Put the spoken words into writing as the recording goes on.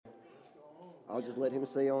I'll just let him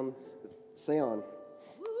say on. Woohoo!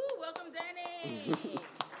 Welcome, Danny. All right.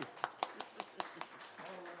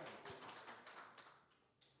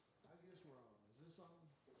 I guess we're on. Is this on?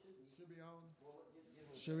 Should be on.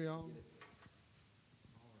 Should be on. All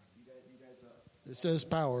right. You guys up. It says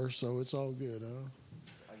power, so it's all good, huh?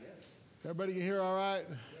 I guess. Everybody can hear all right?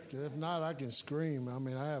 If not, I can scream. I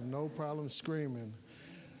mean, I have no problem screaming.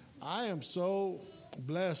 I am so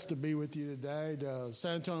blessed to be with you today. The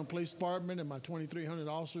San Antonio Police Department and my 2,300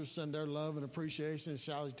 officers send their love and appreciation and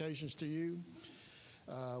salutations to you.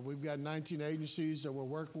 We've got 19 agencies that we're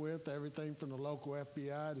working with, everything from the local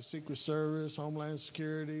FBI, the Secret Service, Homeland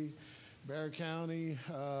Security, Bexar County,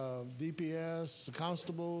 DPS, the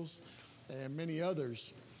constables, and many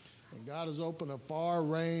others. And God has opened a far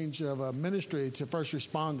range of ministry to first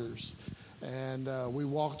responders. And we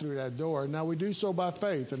walk through that door. Now, we do so by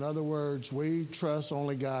faith. In other words, we trust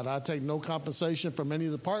only God. I take no compensation from any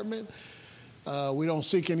department. We don't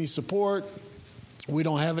seek any support. We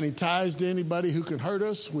don't have any ties to anybody who can hurt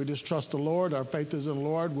us. We just trust the Lord. Our faith is in the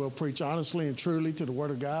Lord. We'll preach honestly and truly to the Word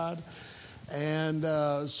of God. And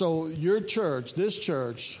so your church, this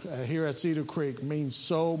church here at Cedar Creek, means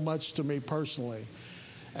so much to me personally.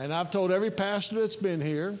 And I've told every pastor that's been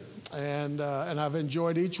here, and I've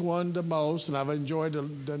enjoyed each one the most, and I've enjoyed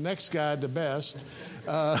the next guy the best.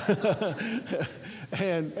 But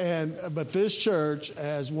this church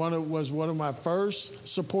was one of my first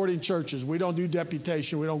supporting churches. We don't do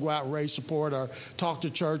deputation. We don't go out and raise support or talk to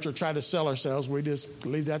church or try to sell ourselves. We just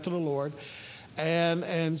leave that to the Lord.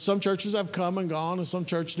 And some churches have come and gone, and some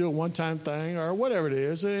churches do a one-time thing or whatever it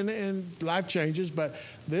is, and life changes. But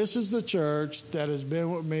this is the church that has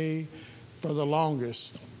been with me for the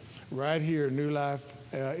longest, right here, New Life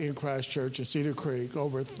in Christ Church in Cedar Creek.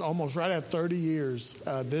 Over almost right at 30 years,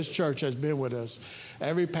 this church has been with us.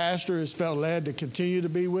 Every pastor has felt led to continue to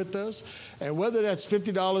be with us. And whether that's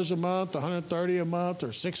 $50 a month, $130 a month, or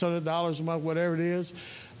 $600 a month, whatever it is,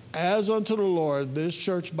 as unto the Lord, this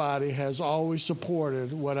church body has always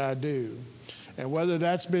supported what I do. And whether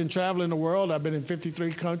that's been traveling the world, I've been in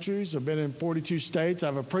 53 countries, I've been in 42 states,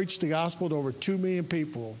 I've preached the gospel to over 2 million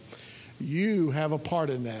people. You have a part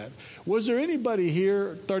in that. Was there anybody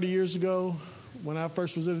here 30 years ago when I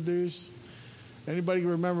first was introduced? Anybody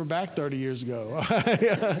remember back 30 years ago?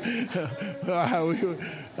 I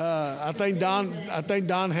think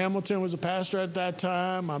Don Hamilton was a pastor at that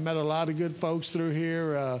time. I met a lot of good folks through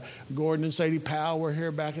here. Gordon and Sadie Powell were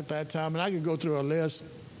here back at that time, and I could go through a list.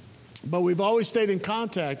 But we've always stayed in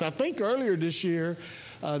contact. I think earlier this year,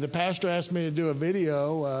 the pastor asked me to do a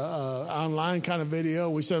video, online kind of video.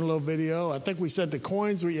 We sent a little video. I think we sent the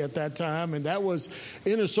coins at that time, and that was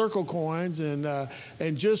Inner Circle coins. And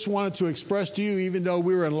just wanted to express to you, even though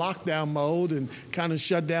we were in lockdown mode and kind of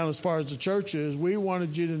shut down as far as the church is, we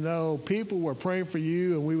wanted you to know people were praying for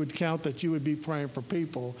you, and we would count that you would be praying for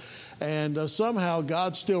people. And somehow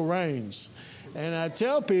God still reigns. And I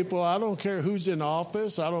tell people, I don't care who's in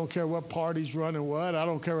office. I don't care what party's running what. I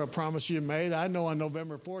don't care what promise you made. I know on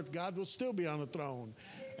November 4th, God will still be on the throne.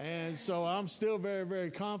 And so I'm still very, very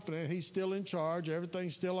confident He's still in charge.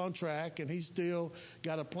 Everything's still on track, and He's still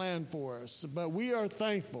got a plan for us. But we are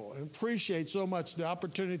thankful and appreciate so much the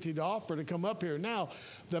opportunity to offer to come up here. Now,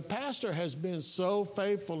 the pastor has been so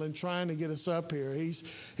faithful in trying to get us up here.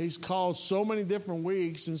 He's called so many different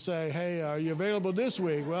weeks and say, hey, are you available this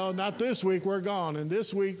week? Well, not this week. We're gone. And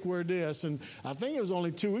this week we're this. And I think it was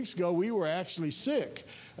only 2 weeks ago we were actually sick.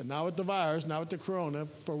 Not with the virus, not with the corona.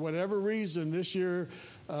 For whatever reason, this year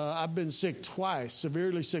I've been sick twice,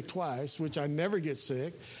 severely sick twice, which I never get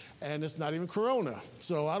sick, and it's not even corona.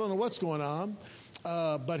 So I don't know what's going on.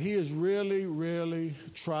 But He has really, really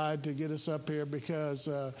tried to get us up here because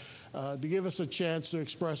to give us a chance to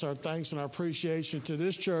express our thanks and our appreciation to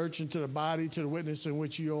this church and to the body, to the witness in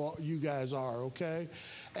which you guys are, okay?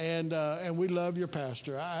 And we love your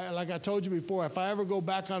pastor. Like I told you before, if I ever go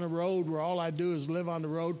back on the road where all I do is live on the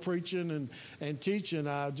road preaching and teaching,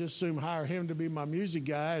 I'll just soon hire him to be my music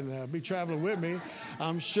guy and be traveling with me.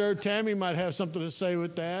 I'm sure Tammy might have something to say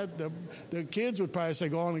with that. The kids would probably say,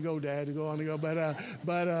 go on and go, Dad, go on and go.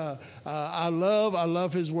 But I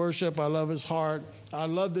love his worship. I love his heart. I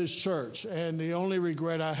love this church. And the only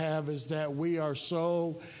regret I have is that we are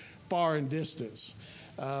so far in distance.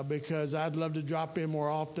 Because I'd love to drop in more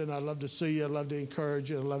often. I'd love to see you. I'd love to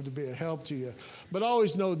encourage you. I'd love to be a help to you. But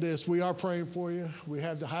always know this, we are praying for you. We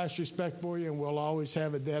have the highest respect for you, and we'll always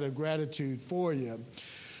have a debt of gratitude for you.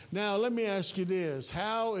 Now, let me ask you this.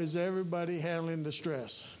 How is everybody handling the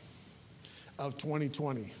stress of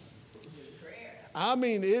 2020? I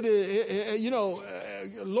mean, it is,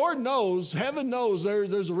 Lord knows, heaven knows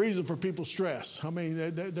there's a reason for people's stress. I mean,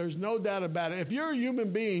 there's no doubt about it. If you're a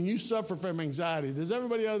human being, you suffer from anxiety. Does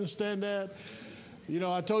everybody understand that? You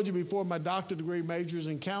know, I told you before, my doctorate degree majors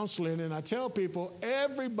in counseling, and I tell people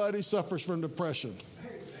everybody suffers from depression.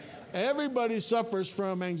 Everybody suffers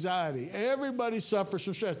from anxiety. Everybody suffers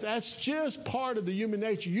from stress. That's just part of the human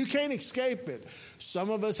nature. You can't escape it. Some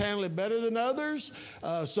of us handle it better than others.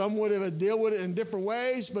 Some would have deal with it in different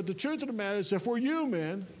ways. But the truth of the matter is, if we're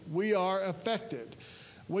human, we are affected.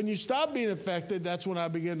 When you stop being affected, that's when I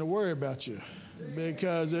begin to worry about you,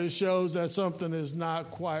 because it shows that something is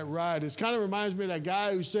not quite right. It kind of reminds me of that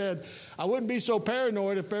guy who said, I wouldn't be so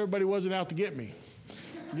paranoid if everybody wasn't out to get me.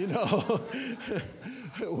 You know?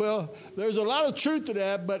 Well, there's a lot of truth to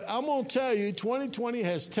that, but I'm going to tell you, 2020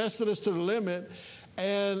 has tested us to the limit,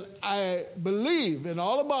 and I believe in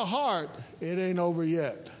all of my heart it ain't over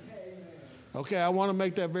yet. Okay, I want to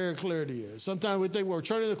make that very clear to you. Sometimes we think we're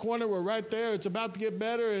turning the corner, we're right there, it's about to get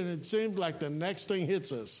better, and it seems like the next thing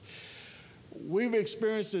hits us. We've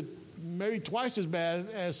experienced it maybe twice as bad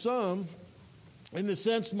as some, in the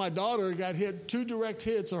sense my daughter got hit 2 direct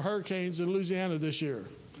hits of hurricanes in Louisiana this year.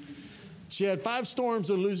 She had 5 storms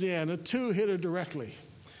in Louisiana, 2 hit her directly.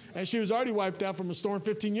 And she was already wiped out from a storm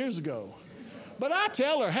 15 years ago. But I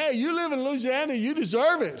tell her, hey, you live in Louisiana, you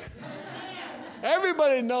deserve it.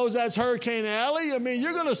 Everybody knows that's Hurricane Alley. I mean,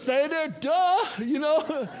 you're going to stay there, duh. You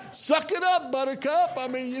know, suck it up, Buttercup. I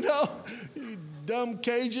mean, you know, you dumb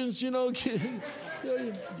Cajuns, you know.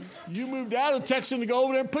 You moved out of Texas to go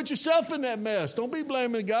over there and put yourself in that mess. Don't be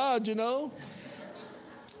blaming God, you know.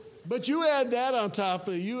 But you add that on top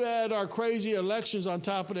of it. You add our crazy elections on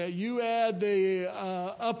top of that. You add the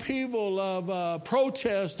upheaval of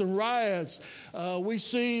protests and riots. We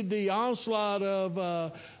see the onslaught of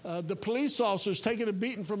the police officers taking a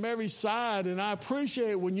beating from every side. And I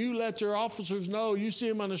appreciate when you let your officers know, you see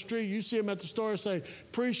them on the street, you see them at the store, say,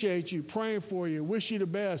 appreciate you, praying for you, wish you the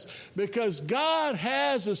best. Because God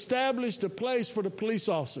has established a place for the police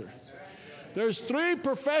officer. There's 3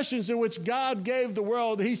 professions in which God gave the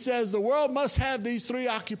world. He says the world must have these 3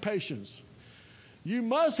 occupations. You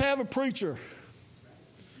must have a preacher.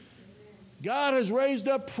 God has raised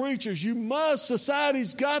up preachers.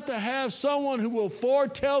 Society's got to have someone who will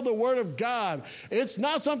foretell the word of God. It's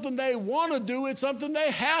not something they want to do. It's something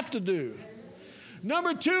they have to do.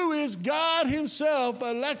 Number 2 is God himself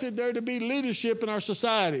elected there to be leadership in our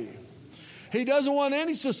society. He doesn't want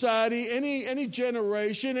any society, any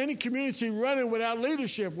generation, any community running without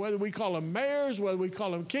leadership, whether we call them mayors, whether we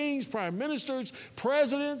call them kings, prime ministers,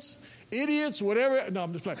 presidents, idiots, whatever. No,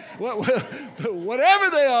 I'm just playing. Whatever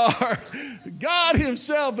they are, God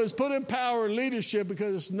himself has put in power leadership,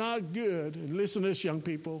 because it's not good. And listen to this, young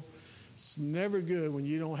people. It's never good when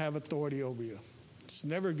you don't have authority over you. It's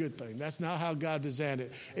never a good thing. That's not how God designed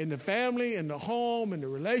it. In the family, in the home, in the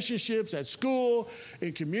relationships, at school,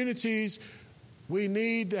 in communities, we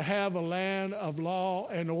need to have a land of law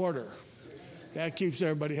and order. That keeps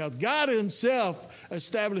everybody healthy. God himself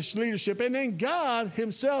established leadership, and then God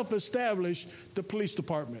himself established the police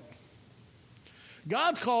department.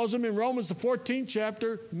 God calls them in Romans the 14th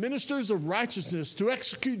chapter, ministers of righteousness, to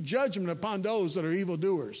execute judgment upon those that are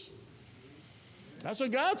evildoers. That's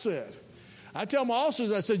what God said. I tell my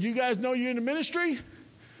officers, I said, you guys know you're in the ministry?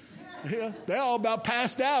 Yeah, they're all about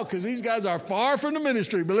passed out, because these guys are far from the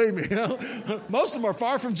ministry, believe me. You know? Most of them are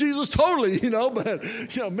far from Jesus totally, you know, but,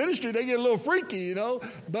 you know, ministry, they get a little freaky, you know.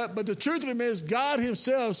 But the truth of it is, God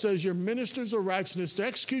himself says you're ministers of righteousness to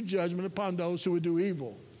execute judgment upon those who would do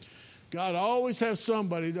evil. God always has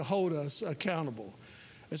somebody to hold us accountable.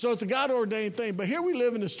 And so it's a God-ordained thing. But here we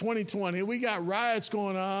live in this 2020. We got riots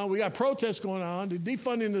going on. We got protests going on, the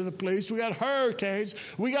defunding of the police. We got hurricanes.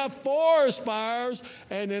 We got forest fires.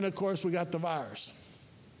 And then, of course, we got the virus.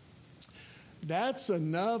 That's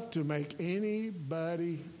enough to make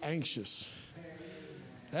anybody anxious.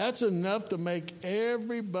 That's enough to make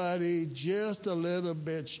everybody just a little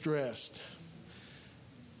bit stressed.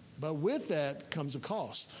 But with that comes a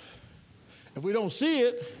cost. If we don't see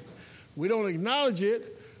it, we don't acknowledge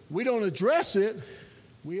it, we don't address it,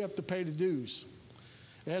 we have to pay the dues.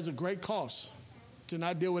 It has a great cost to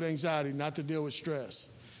not deal with anxiety, not to deal with stress.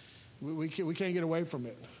 We can't get away from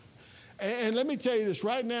it. And let me tell you this,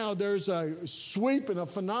 right now there's a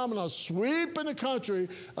phenomenal sweep in the country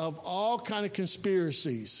of all kind of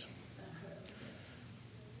conspiracies.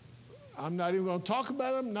 I'm not even going to talk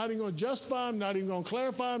about them, not even going to justify them, not even going to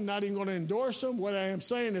clarify them, not even going to endorse them. What I am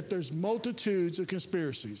saying is that there's multitudes of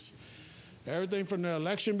conspiracies. Everything from the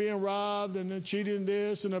election being robbed and the cheating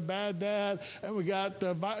this and the bad that. And we got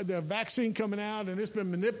the vaccine coming out and it's been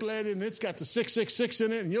manipulated and it's got the 666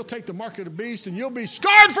 in it. And you'll take the mark of the beast and you'll be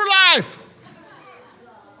scarred for life.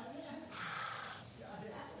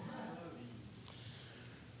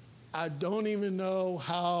 I don't even know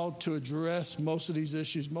how to address most of these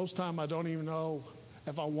issues. Most time I don't even know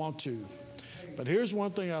if I want to. But here's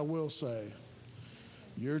one thing I will say.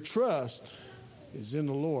 Your trust is in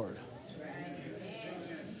the Lord.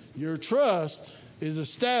 Your trust is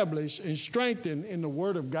established and strengthened in the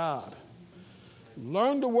Word of God.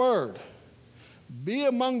 Learn the Word. Be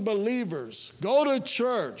among believers. Go to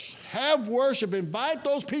church. Have worship. Invite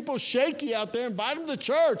those people shaky out there. Invite them to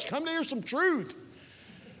church. Come to hear some truth.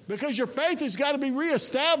 Because your faith has got to be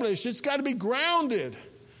reestablished. It's got to be grounded.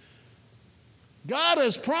 God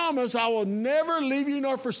has promised, I will never leave you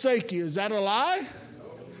nor forsake you. Is that a lie?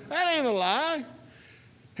 That ain't a lie.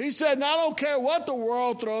 He said, I don't care what the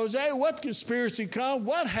world throws at, what conspiracy comes,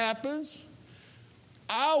 what happens,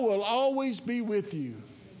 I will always be with you.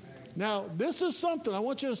 Now, this is something I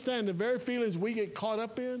want you to understand. The very feelings we get caught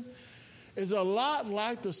up in is a lot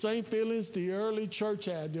like the same feelings the early church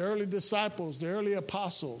had, the early disciples, the early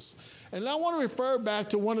apostles. And I want to refer back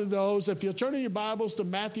to one of those. If you'll turn in your Bibles to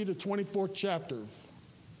Matthew, the 24th chapter.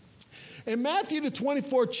 In Matthew, the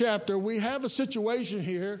 24th chapter, we have a situation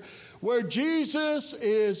here where Jesus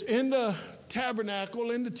is in the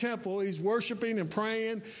tabernacle, in the temple. He's worshiping and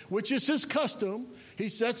praying, which is his custom. He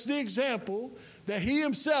sets the example that he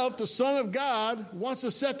himself, the Son of God, wants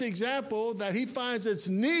to set the example that he finds it's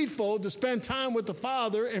needful to spend time with the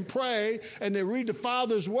Father and pray and to read the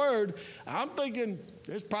Father's word. I'm thinking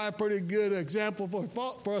it's probably a pretty good example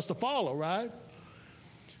for us to follow, right?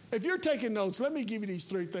 If you're taking notes, let me give you these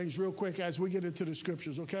three things real quick as we get into the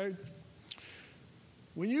scriptures, okay?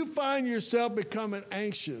 When you find yourself becoming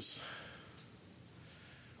anxious,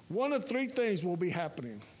 one of three things will be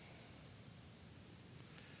happening.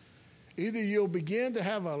 Either you'll begin to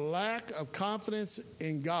have a lack of confidence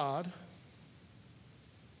in God.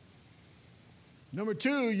 Number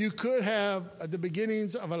two, you could have the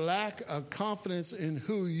beginnings of a lack of confidence in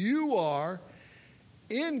who you are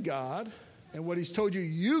in God and what he's told you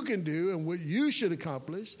you can do and what you should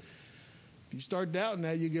accomplish. If you start doubting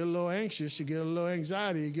that, you get a little anxious, you get a little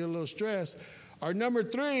anxiety, you get a little stress. Or number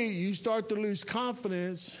three, you start to lose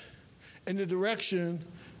confidence in the direction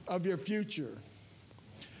of your future.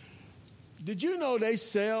 Did you know they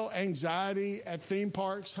sell anxiety at theme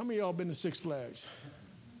parks? How many of y'all been to Six Flags?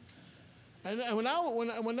 And when I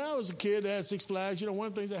was a kid at Six Flags, one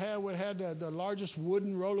of the things they had the largest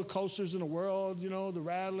wooden roller coasters in the world, the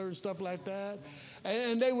Rattler and stuff like that.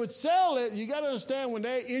 And they would sell it. You got to understand, when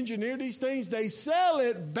they engineer these things, they sell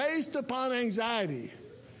it based upon anxiety.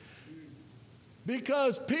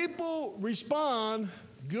 Because people respond,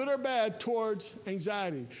 good or bad, towards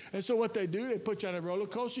anxiety. And so what they do, they put you on a roller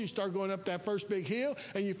coaster. You start going up that first big hill,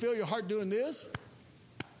 and you feel your heart doing this.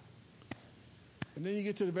 And then you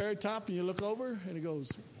get to the very top, and you look over, and it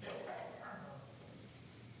goes.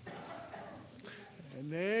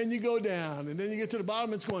 And then you go down, and then you get to the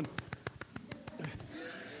bottom, and it's going.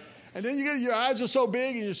 And then your eyes are so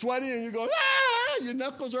big, and you're sweaty, and you're going, ah! Your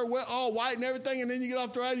knuckles are wet, all white and everything, and then you get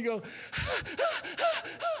off the ride, and you go,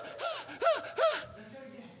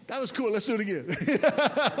 that was cool. Let's do it again.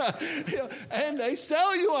 And they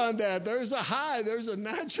sell you on that. There's a high. There's a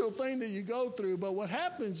natural thing that you go through. But what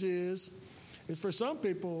happens is for some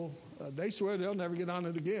people, they swear they'll never get on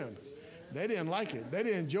it again. They didn't like it. They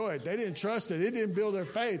didn't enjoy it. They didn't trust it. It didn't build their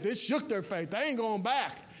faith. It shook their faith. They ain't going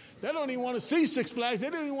back. They don't even want to see Six Flags. They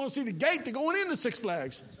don't even want to see the gate to going into Six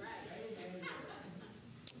Flags.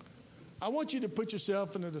 I want you to put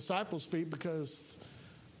yourself in the disciples' feet, because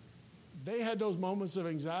they had those moments of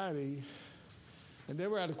anxiety, and they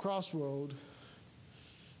were at a crossroad.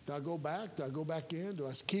 Do I go back? Do I go back in? Do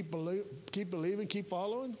I keep believing, keep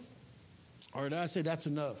following? Or do I say that's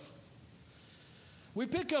enough? We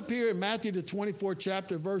pick up here in Matthew, the 24th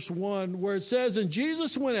chapter, verse 1, where it says, and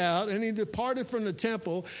Jesus went out, and he departed from the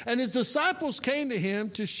temple, and his disciples came to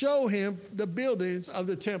him to show him the buildings of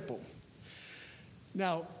the temple.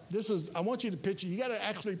 Now, I want you to picture, you got to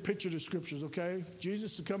actually picture the scriptures, okay?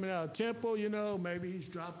 Jesus is coming out of the temple, maybe he's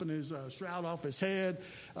dropping his shroud off his head.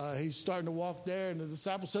 He's starting to walk there, and the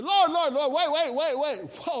disciples said, Lord, wait.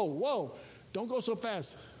 Whoa. Don't go so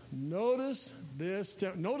fast. Notice this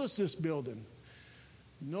building.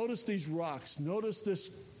 Notice these rocks. Notice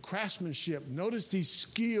this craftsmanship. Notice these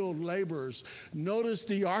skilled laborers. Notice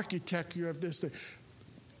the architecture of this thing.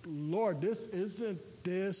 Lord, isn't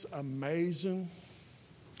this amazing?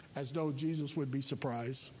 As though Jesus would be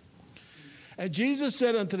surprised. And Jesus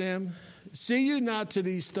said unto them, See you not to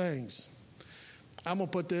these things. I'm going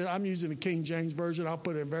to put this, I'm using the King James Version. I'll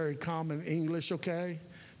put it in very common English, okay?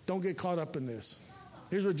 Don't get caught up in this.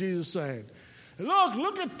 Here's what Jesus is saying.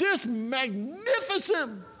 Look at this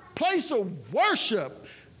magnificent place of worship.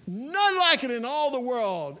 None like it in all the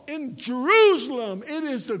world. In Jerusalem, it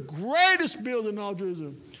is the greatest building in all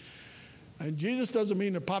Jerusalem. And Jesus doesn't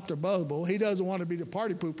mean to pop their bubble. He doesn't want to be the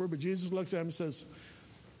party pooper, but Jesus looks at him and says,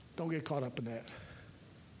 don't get caught up in that.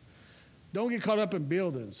 Don't get caught up in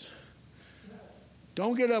buildings.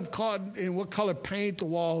 Don't get caught in what color paint the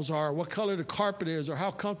walls are, what color the carpet is, or how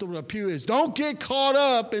comfortable the pew is. Don't get caught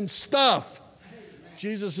up in stuff.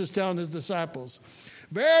 Jesus is telling his disciples,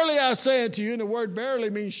 verily I say unto you, and the word verily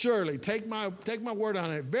means surely. Take my word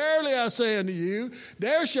on it. Verily I say unto you,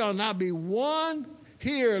 there shall not be one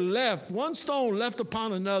here left, one stone left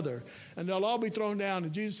upon another, and they'll all be thrown down.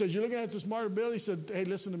 And Jesus says, you're looking at this martyr building? He said, hey,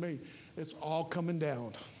 listen to me. It's all coming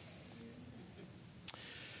down.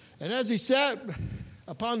 And as he sat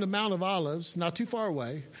upon the Mount of Olives, not too far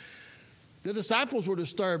away, the disciples were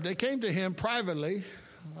disturbed. They came to him privately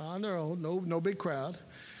on their own, no big crowd.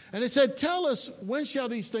 And they said, tell us, when shall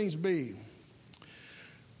these things be?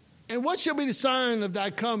 And what shall be the sign of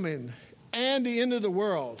thy coming and the end of the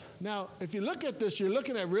world? Now, if you look at this, you're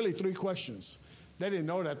looking at really three questions. They didn't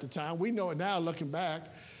know it at the time. We know it now looking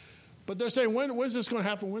back. But they're saying, when's this going to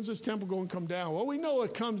happen? When's this temple going to come down? Well, we know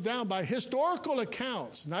it comes down by historical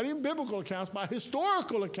accounts, not even biblical accounts, by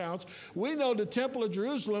historical accounts. We know the temple of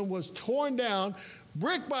Jerusalem was torn down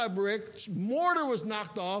brick by brick. Mortar was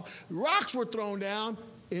knocked off. Rocks were thrown down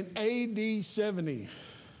in AD 70.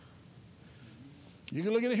 You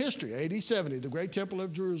can look at the history. AD 70, the great temple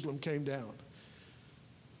of Jerusalem came down.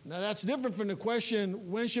 Now, that's different from the question,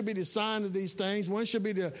 when should be the sign of these things? When should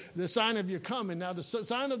be the sign of your coming? Now, the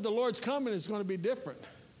sign of the Lord's coming is going to be different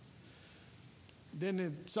than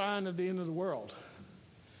the sign of the end of the world.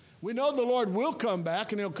 We know the Lord will come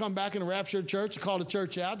back, and he'll come back in a raptured church to call the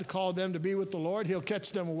church out, to call them to be with the Lord. He'll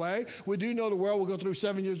catch them away. We do know the world will go through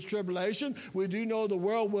 7 years of tribulation. We do know the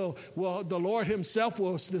world the Lord himself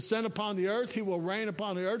will descend upon the earth. He will reign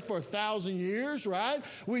upon the earth for 1,000 years, right?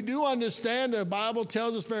 We do understand the Bible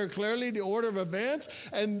tells us very clearly the order of events,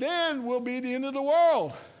 and then will be the end of the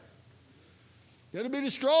world. It'll be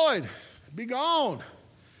destroyed, be gone.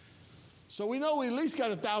 So we know we at least got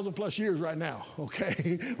 1,000+ years right now,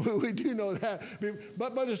 okay? We do know that.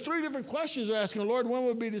 But there's three different questions they're asking, Lord, when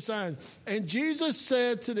will be the sign? And Jesus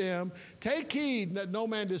said to them, take heed that no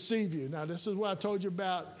man deceive you. Now, this is what I told you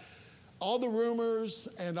about all the rumors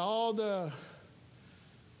and all the,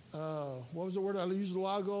 what was the word I used a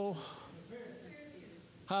while ago?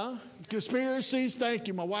 Huh? Conspiracies. Thank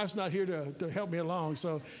you. My wife's not here to help me along,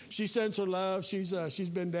 so she sends her love. She's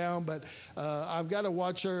been down, but I've got to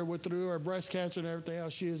watch her through her breast cancer and everything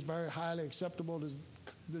else. She is very highly acceptable to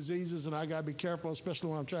diseases, and I got to be careful, especially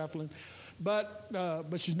when I'm traveling. But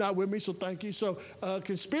she's not with me, so thank you. So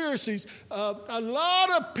conspiracies. A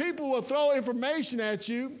lot of people will throw information at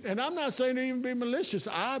you, and I'm not saying they even be malicious.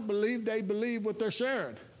 I believe they believe what they're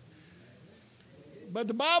sharing. But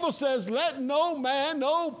the Bible says, let no man,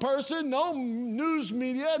 no person, no news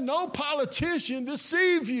media, no politician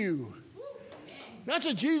deceive you. That's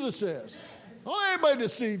what Jesus says. Don't let anybody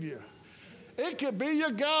deceive you. It could be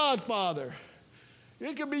your godfather.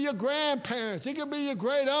 It could be your grandparents. It could be your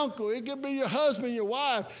great uncle. It could be your husband, your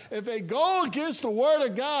wife. If they go against the word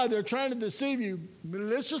of God, they're trying to deceive you,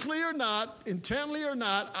 maliciously or not, intently or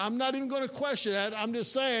not. I'm not even going to question that. I'm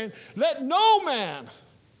just saying, let no man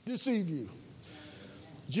deceive you.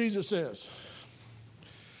 Jesus says,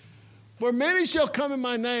 for many shall come in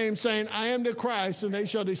my name, saying, I am the Christ, and they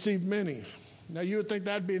shall deceive many. Now, you would think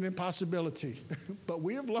that'd be an impossibility, but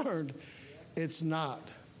we have learned it's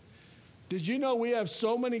not. Did you know we have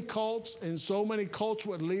so many cults and so many cults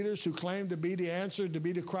with leaders who claim to be the answer, to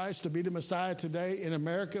be the Christ, to be the Messiah today in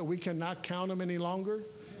America? We cannot count them any longer.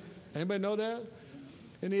 Anybody know that?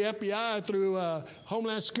 In the FBI, through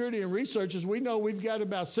Homeland Security and researchers, we know we've got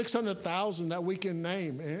about 600,000 that we can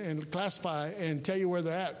name and classify and tell you where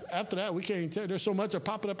they're at. After that, we can't even tell. There's so much, they're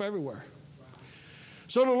popping up everywhere.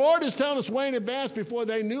 So the Lord is telling us way in advance before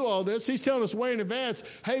they knew all this. He's telling us way in advance,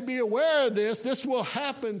 hey, be aware of this. This will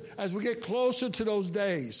happen as we get closer to those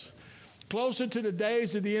days. Closer to the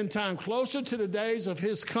days of the end time, closer to the days of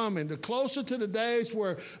his coming, closer to the days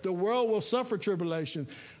where the world will suffer tribulation.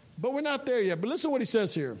 But we're not there yet. But listen to what he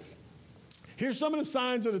says here. Here's some of the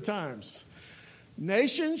signs of the times.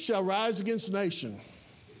 Nation shall rise against nation.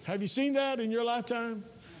 Have you seen that in your lifetime?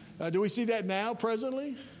 Do we see that now,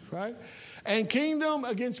 presently? Right? And kingdom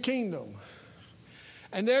against kingdom.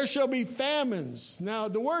 And there shall be famines. Now,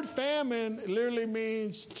 the word famine literally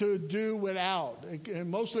means to do without.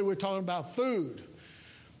 And mostly we're talking about food.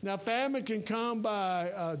 Now, famine can come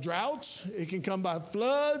by droughts. It can come by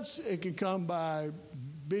floods. It can come by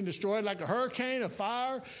being destroyed like a hurricane, a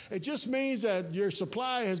fire. It just means that your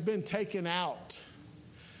supply has been taken out.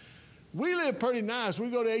 We live pretty nice. We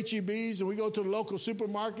go to H-E-B's and we go to the local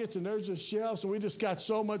supermarkets and there's just shelves and we just got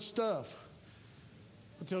so much stuff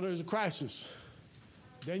until there's a crisis.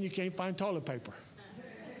 Then you can't find toilet paper.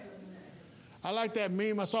 I like that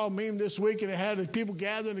meme. I saw a meme this week, and it had the people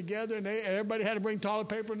gathering together, and everybody had to bring toilet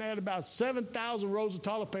paper, and they had about 7,000 rolls of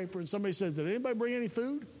toilet paper. And somebody says, "Did anybody bring any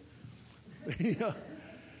food?" You know?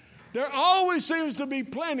 There always seems to be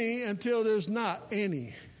plenty until there's not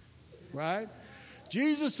any, right?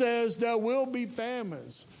 Jesus says there will be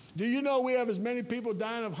famines. Do you know we have as many people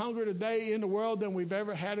dying of hunger today in the world than we've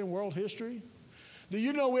ever had in world history? Do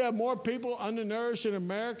you know we have more people undernourished in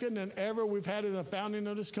America than ever we've had in the founding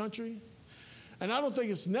of this country? And I don't think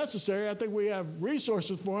it's necessary. I think we have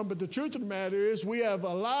resources for them. But the truth of the matter is we have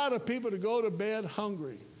a lot of people that go to bed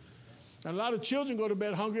hungry. And a lot of children go to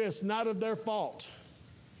bed hungry. It's not of their fault.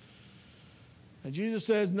 And Jesus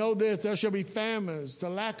says, know this, there shall be famines, the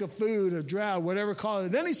lack of food, a drought, whatever call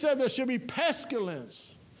it. Then he said there shall be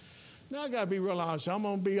pestilence. Now, I got to be real honest. I'm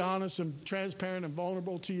going to be honest and transparent and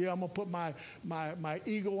vulnerable to you. I'm going to put my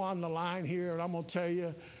ego on the line here, and I'm going to tell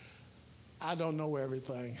you, I don't know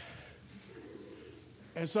everything.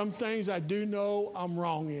 And some things I do know I'm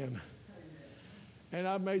wrong in. And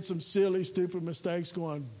I've made some silly, stupid mistakes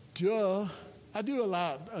going, duh. I do a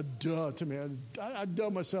lot of duh to me. I duh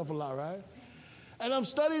myself a lot, right? And I'm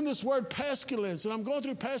studying this word pestilence, and I'm going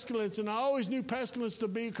through pestilence, and I always knew pestilence to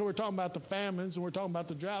be, because we're talking about the famines and we're talking about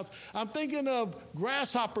the droughts. I'm thinking of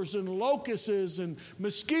grasshoppers and locusts and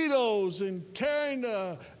mosquitoes and carrying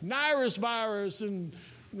the Nirus virus and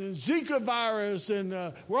Zika virus, and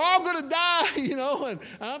we're all going to die, you know, and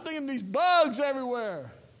I'm thinking these bugs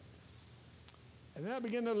everywhere. And then I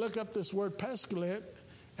begin to look up this word pestilent,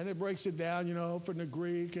 and it breaks it down, you know, from the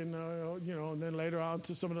Greek and, you know, and then later on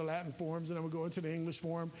to some of the Latin forms, and then we go into the English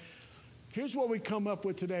form. Here's what we come up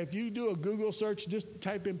with today. If you do a Google search, just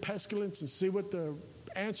type in pestilence and see what the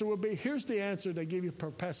answer will be. Here's the answer they give you per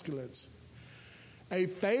pestilence. A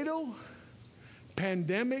fatal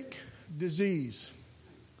pandemic disease.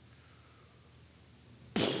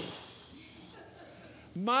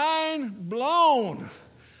 Mind blown.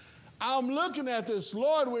 I'm looking at this.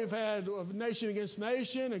 Lord, we've had nation against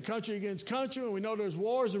nation and country against country, and we know there's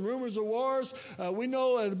wars and rumors of wars. We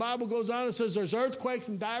know the Bible goes on and says there's earthquakes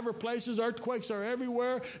in diverse places. Earthquakes are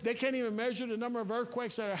everywhere. They can't even measure the number of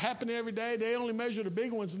earthquakes that are happening every day. They only measure the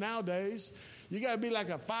big ones nowadays. You got to be like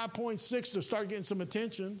a 5.6 to start getting some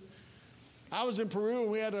attention. I was in Peru,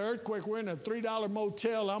 and we had an earthquake. We're in a $3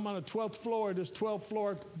 motel. I'm on the 12th floor of this 12th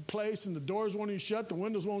floor place, and the doors won't even shut. The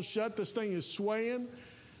windows won't shut. This thing is swaying.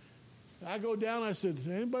 I go down, I said, does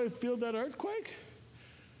anybody feel that earthquake?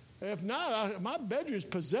 If not, my bedroom's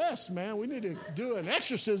possessed, man. We need to do an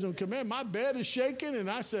exorcism. Come in. My bed is shaking.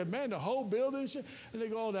 And I said, man, the whole building is shaking. And they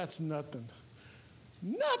go, oh, that's nothing.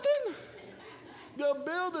 Nothing? The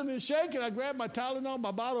building is shaking. I grabbed my Tylenol,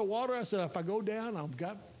 my bottle of water. I said, if I go down, I've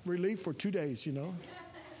got relief for 2 days, you know.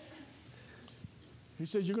 He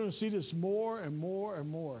said, you're going to see this more and more and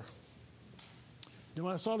more. Then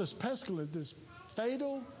when I saw this pestilence, this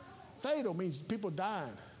fatal means people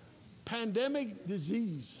dying. Pandemic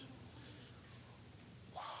disease.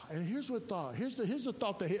 Wow. And here's the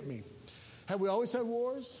thought that hit me. Have we always had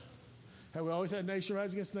wars? Have we always had nation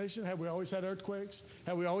rise against nation? Have we always had earthquakes?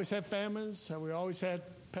 Have we always had famines? Have we always had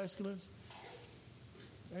pestilence?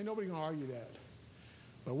 Ain't nobody going to argue that.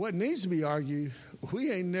 But what needs to be argued,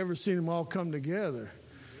 we ain't never seen them all come together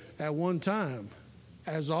at one time,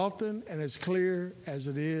 as often and as clear as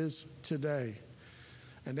it is today.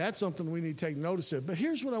 And that's something we need to take notice of. But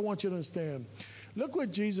here's what I want you to understand. Look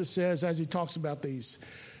what Jesus says as he talks about these.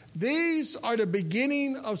 These are the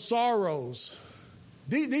beginning of sorrows.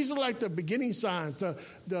 These are like the beginning signs,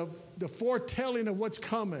 the foretelling of what's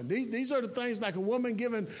coming. These are the things like a woman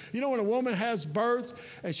giving, you know, when a woman has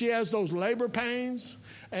birth and she has those labor pains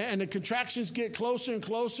and the contractions get closer and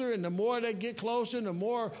closer, and the more they get closer and the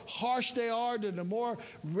more harsh they are, then the more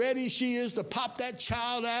ready she is to pop that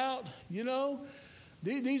child out, you know.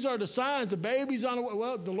 These are the signs. The baby's on the way.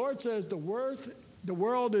 Well, the Lord says the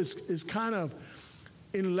world is kind of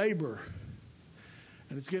in labor.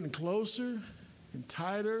 And it's getting closer and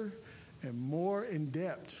tighter and more in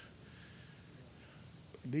depth.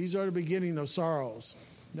 These are the beginning of sorrows.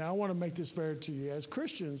 Now, I want to make this fair to you. As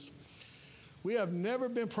Christians, we have never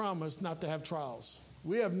been promised not to have trials.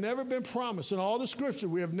 We have never been promised in all the scripture,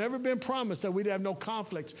 we have never been promised that we'd have no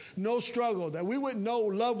conflicts, no struggle, that we wouldn't know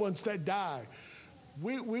loved ones that die.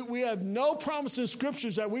 We have no promise in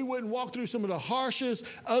scriptures that we wouldn't walk through some of the harshest,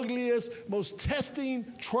 ugliest, most testing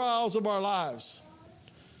trials of our lives.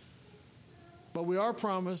 But we are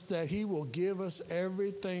promised that he will give us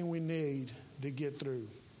everything we need to get through.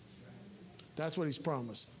 That's what he's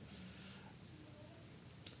promised.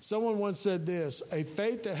 Someone once said this: a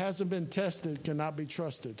faith that hasn't been tested cannot be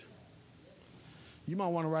trusted. You might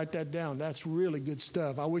want to write that down. That's really good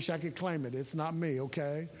stuff. I wish I could claim it. It's not me,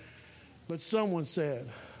 okay? But someone said,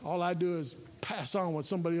 all I do is pass on what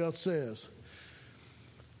somebody else says.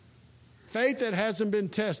 Faith that hasn't been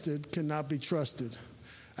tested cannot be trusted.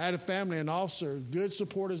 I had a family, an officer, good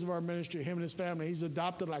supporters of our ministry, him and his family. He's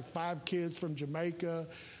adopted like 5 kids from Jamaica.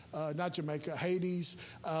 Hades.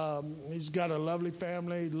 He's got a lovely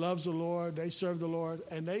family, loves the Lord, they serve the Lord,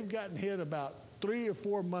 and they've gotten hit about 3 or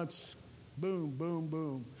 4 months, boom, boom,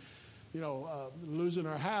 boom. Losing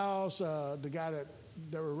their house, the guy that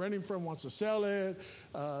they were renting from wants to sell it,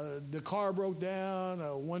 the car broke down,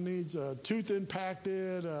 one needs a tooth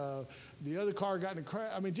impacted, the other car got in a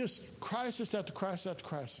crash. I mean, just crisis after crisis after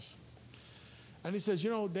crisis. And he says,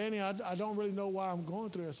 Danny, I don't really know why I'm going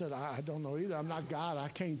through it. I said, I don't know either. I'm not God. I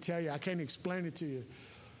can't tell you. I can't explain it to you.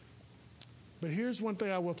 But here's one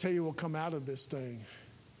thing I will tell you will come out of this thing.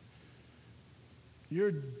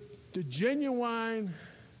 The genuine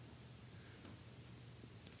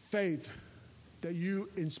faith that you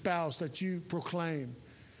espouse, that you proclaim,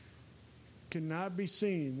 cannot be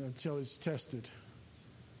seen until it's tested.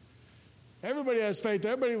 Everybody has faith.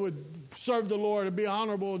 Everybody would serve the Lord and be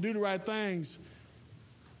honorable and do the right things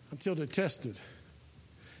until they're tested.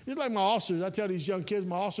 It's like my officers. I tell these young kids,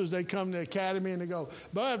 my officers, they come to the academy and they go,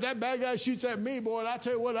 but if that bad guy shoots at me, boy, I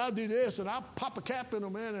tell you what, I'll do this, and I'll pop a cap in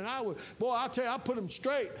them, man, and I'll tell you, I'll put them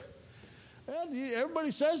straight. Well, everybody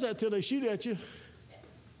says that till they shoot at you.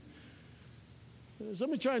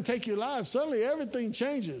 Somebody try and take your life, suddenly everything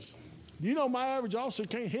changes. My average officer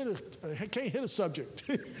can't hit a subject.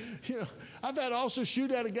 I've had officers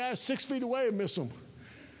shoot at a guy 6 feet away and miss him.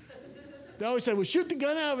 They always say, well, shoot the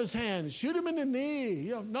gun out of his hand. Shoot him in the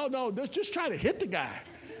knee. No, just try to hit the guy.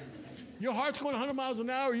 Your heart's going 100 miles an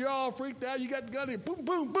hour. You're all freaked out. You got the gun in. Boom,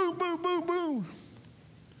 boom, boom, boom, boom, boom.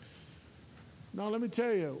 Now, let me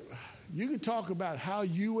tell you, you can talk about how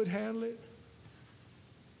you would handle it,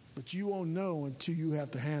 but you won't know until you have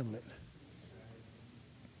to handle it.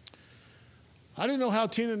 I didn't know how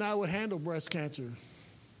Tina and I would handle breast cancer.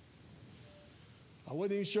 I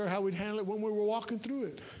wasn't even sure how we'd handle it when we were walking through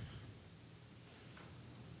it.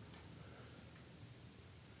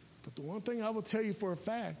 But the one thing I will tell you for a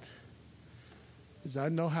fact is I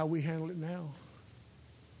know how we handle it now.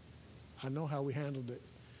 I know how we handled it.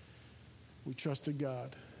 We trusted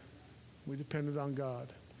God. We depended on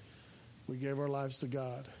God. We gave our lives to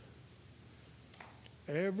God.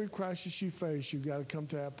 Every crisis you face, you've got to come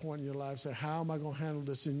to that point in your life and say, how am I going to handle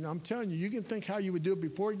this? And I'm telling you, you can think how you would do it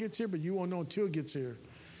before it gets here, but you won't know until it gets here.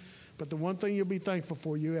 But the one thing you'll be thankful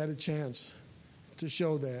for, you had a chance to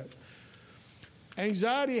show that.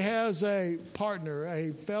 Anxiety has a partner,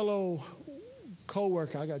 a fellow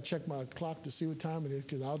co-worker. I got to check my clock to see what time it is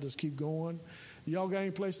because I'll just keep going. Y'all got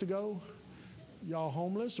any place to go? Y'all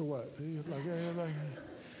homeless or what?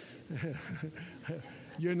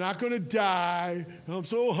 You're not going to die. I'm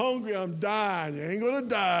so hungry, I'm dying. You ain't going to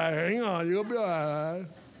die. Hang on, you'll be all right.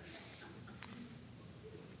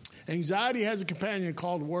 Anxiety has a companion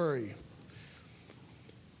called worry.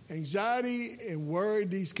 Anxiety and worry,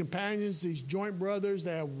 these companions, these joint brothers,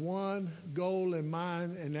 they have one goal in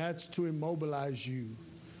mind, and that's to immobilize you.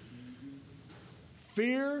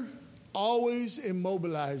 Fear always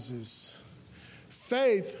immobilizes.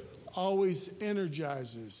 Faith always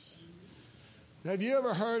energizes. Have you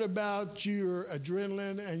ever heard about your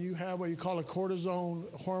adrenaline and you have what you call a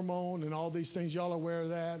cortisone hormone and all these things? Y'all aware of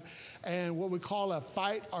that? And what we call a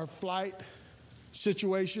fight or flight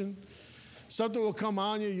situation. Something will come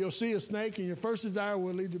on you. You'll see a snake and your first desire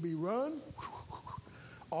will either be run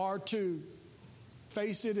or to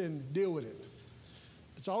face it and deal with it.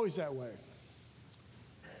 It's always that way.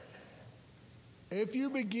 If you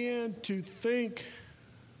begin to think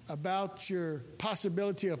about your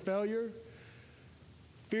possibility of failure,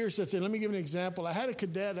 fear sets in. Let me give you an example. I had a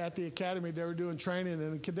cadet at the academy. They were doing training,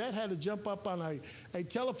 and the cadet had to jump up on a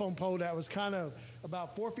telephone pole that was kind of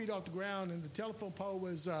about 4 feet off the ground, and the telephone pole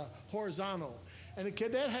was horizontal. And the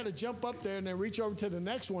cadet had to jump up there and then reach over to the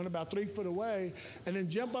next one about 3 foot away, and then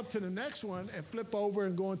jump up to the next one and flip over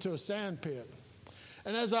and go into a sand pit.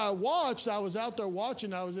 And as I watched, I was out there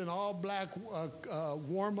watching. I was in all black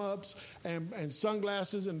warm-ups and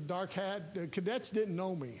sunglasses and a dark hat. The cadets didn't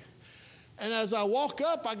know me. And as I walk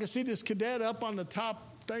up, I can see this cadet up on the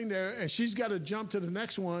top thing there, and she's got to jump to the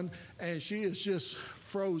next one, and she is just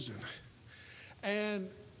frozen. And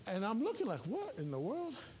I'm looking like, what in the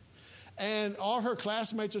world? And all her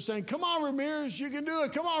classmates are saying, come on, Ramirez, you can do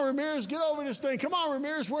it. Come on, Ramirez, get over this thing. Come on,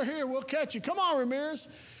 Ramirez, we're here. We'll catch you. Come on, Ramirez.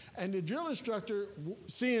 And the drill instructor,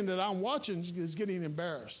 seeing that I'm watching, is getting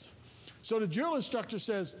embarrassed. So the drill instructor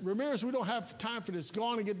says, Ramirez, we don't have time for this. Go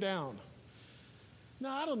on and get down.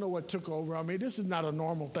 Now, I don't know what took over on me. This is not a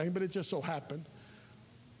normal thing, but it just so happened.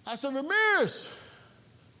 I said, Ramirez.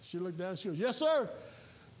 She looked down. She goes, yes, sir.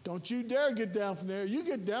 Don't you dare get down from there. You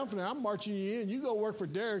get down from there, I'm marching you in. You go work for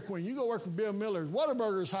Dairy Queen. You go work for Bill Miller's.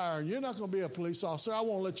 Whataburger's hiring. You're not going to be a police officer. I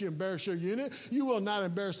won't let you embarrass your unit. You will not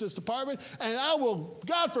embarrass this department. And I will,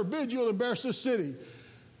 God forbid, you'll embarrass this city.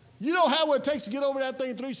 You don't have what it takes to get over that thing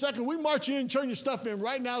in 3 seconds. We march you in, turn your stuff in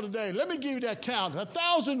right now today. Let me give you that count.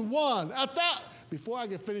 1,001. Before I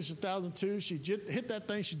could finish 1,002, she hit that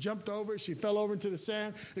thing. She jumped over it. She fell over into the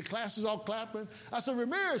sand. The class is all clapping. I said,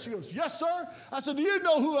 Ramirez. She goes, yes, sir. I said, do you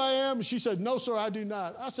know who I am? And she said, no, sir, I do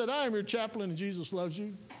not. I said, I am your chaplain and Jesus loves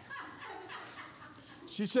you.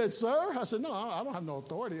 She said, sir? I said, no, I don't have no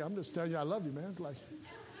authority. I'm just telling you I love you, man. It's like,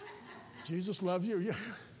 Jesus loves you. Yeah.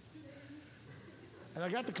 And I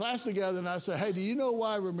got the class together and I said, hey, do you know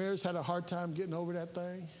why Ramirez had a hard time getting over that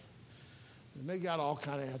thing? And they got all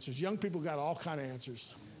kind of answers. Young people got all kind of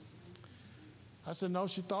answers. I said, no,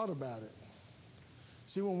 she thought about it.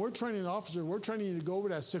 See, when we're training an officer, we're training you to go over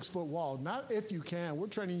that 6-foot wall. Not if you can. We're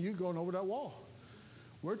training you going over that wall.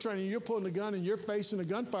 We're training you, you're pulling the gun and you're facing the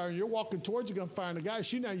gunfire and you're walking towards the gunfire and the guy's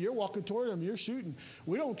shooting at you, you're walking toward him, you're shooting.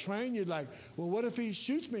 We don't train you like, well, what if he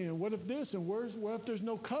shoots me and what if this and what if there's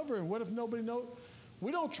no cover and what if nobody knows?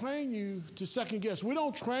 We don't train you to second guess. We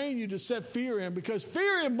don't train you to set fear in because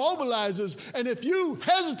fear immobilizes, and if you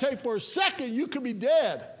hesitate for a second, you could be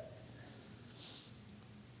dead.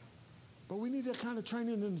 But we need that kind of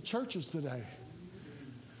training in the churches today.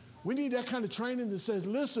 We need that kind of training that says,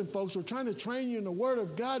 listen, folks, we're trying to train you in the Word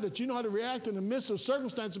of God that you know how to react in the midst of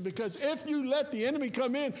circumstances because if you let the enemy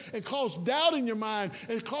come in and cause doubt in your mind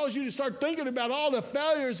and cause you to start thinking about all the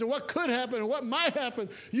failures and what could happen and what might happen,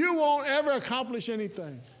 you won't ever accomplish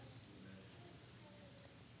anything.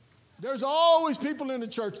 There's always people in the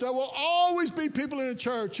church. There will always be people in the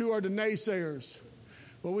church who are the naysayers.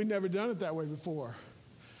 Well, we've never done it that way before.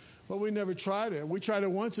 But we never tried it. We tried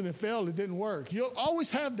it once and it failed. It didn't work. You'll always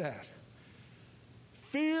have that.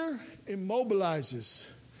 Fear immobilizes.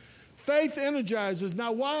 Faith energizes.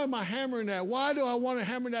 Now, why am I hammering that? Why do I want to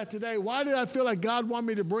hammer that today? Why did I feel like God wanted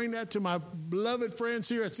me to bring that to my beloved friends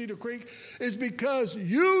here at Cedar Creek? It's because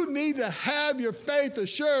you need to have your faith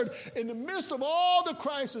assured in the midst of all the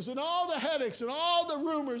crisis and all the headaches and all the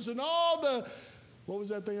rumors and all the, what was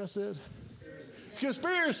that thing I said?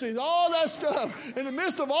 Conspiracies, all that stuff. In the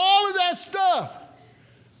midst of all of that stuff,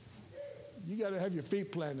 you got to have your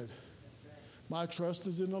feet planted. My trust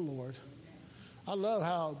is in the Lord. I love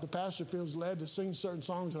how the pastor feels led to sing certain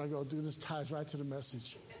songs, and I go, dude, this ties right to the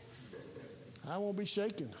message. I won't be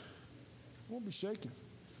shaken. I won't be shaken.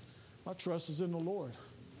 My trust is in the Lord.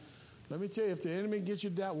 Let me tell you, if the enemy gets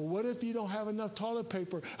you doubt, well, what if you don't have enough toilet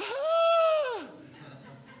paper? Ah!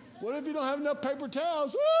 What if you don't have enough paper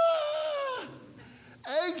towels? Ah!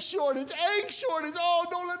 Egg shortage. Oh,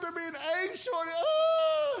 don't let there be an egg shortage.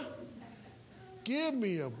 Ah! Give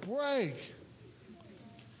me a break.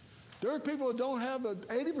 There are people who don't have,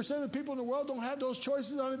 80% of the people in the world don't have those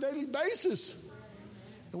choices on a daily basis.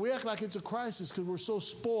 And we act like it's a crisis because we're so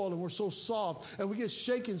spoiled and we're so soft and we get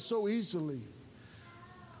shaken so easily.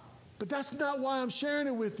 But that's not why I'm sharing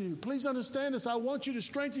it with you. Please understand this. I want you to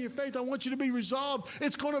strengthen your faith. I want you to be resolved.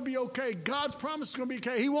 It's going to be okay. God's promise is going to be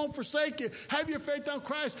okay. He won't forsake you. Have your faith on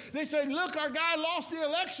Christ. They say, look, our guy lost the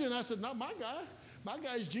election. I said, not my guy. My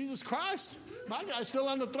guy is Jesus Christ. My guy's still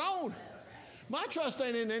on the throne. My trust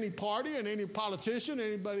ain't in any party and any politician or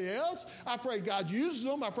anybody else. I pray God uses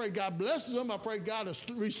them. I pray God blesses them. I pray God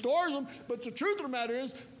restores them. But the truth of the matter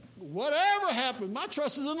is, whatever happens, my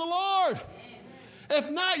trust is in the Lord. If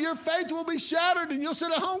not, your faith will be shattered and you'll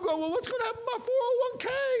sit at home going, well, what's going to happen to my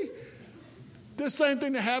 401k? The same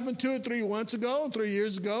thing that happened 2 or 3 months ago and 3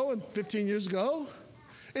 years ago and 15 years ago.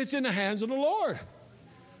 It's in the hands of the Lord.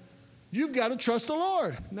 You've got to trust the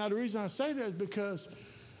Lord. Now, the reason I say that is because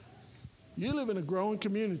you live in a growing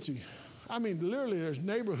community. I mean, literally, there's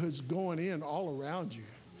neighborhoods going in all around you.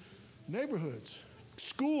 Neighborhoods,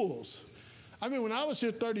 schools. I mean, when I was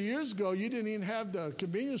here 30 years ago, you didn't even have the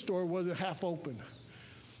convenience store wasn't half open.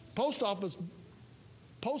 Post office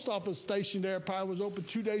post office station there probably was open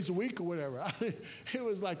 2 days a week or whatever. It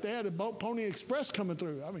was like they had a Pony Express coming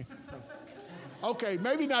through. I mean, okay,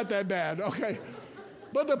 maybe not that bad. Okay.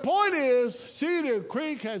 But the point is, Cedar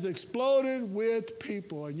Creek has exploded with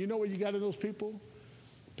people. And you know what you got in those people?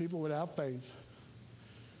 People without faith.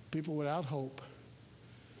 People without hope.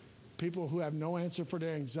 People who have no answer for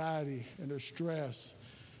their anxiety and their stress.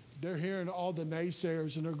 They're hearing all the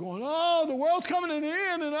naysayers and they're going, oh, the world's coming to an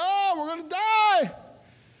end and oh, we're going to die.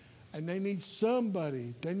 And they need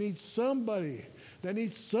somebody. They need somebody. They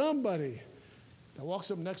need somebody that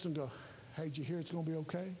walks up next and goes, hey, did you hear it's going to be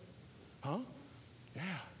okay? Huh? Yeah.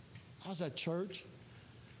 I was at church.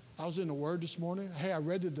 I was in the Word this morning. Hey, I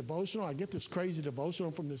read the devotional. I get this crazy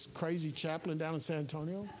devotional from this crazy chaplain down in San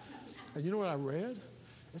Antonio. And you know what I read?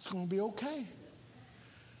 It's going to be okay.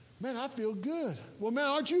 Man, I feel good. Well, man,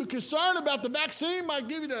 aren't you concerned about the vaccine might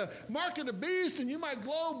give you the mark of the beast and you might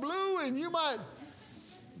glow blue and you might...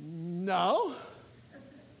 No,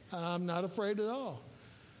 I'm not afraid at all.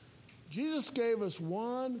 Jesus gave us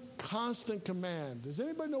one constant command. Does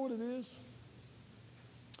anybody know what it is?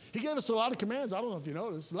 He gave us a lot of commands. I don't know if you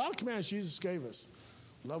noticed. A lot of commands Jesus gave us.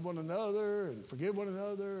 Love one another and forgive one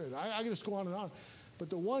another. And I can just go on and on. But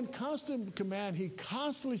the one constant command he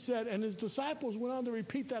constantly said, and his disciples went on to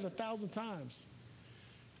repeat that 1,000 times.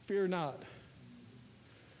 Fear not.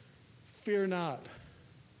 Fear not.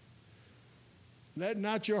 Let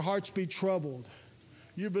not your hearts be troubled.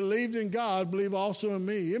 You believed in God, believe also in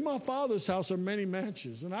me. In my Father's house are many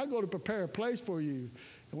mansions, and I go to prepare a place for you.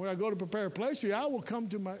 And when I go to prepare a place for you, I will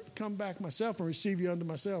come back myself and receive you unto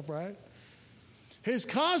myself, right? His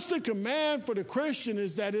constant command for the Christian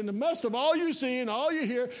is that in the midst of all you see and all you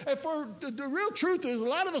hear, and for the real truth is a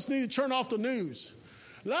lot of us need to turn off the news.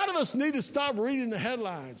 A lot of us need to stop reading the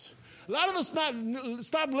headlines. A lot of us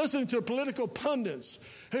stop listening to political pundits.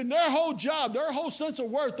 And their whole job, their whole sense of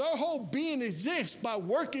worth, their whole being exists by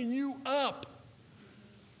working you up.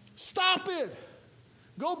 Stop it.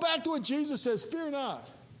 Go back to what Jesus says, fear not.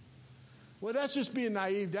 Well, that's just being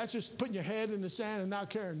naive. That's just putting your head in the sand and not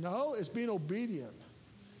caring. No, it's being obedient.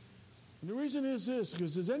 And the reason is this,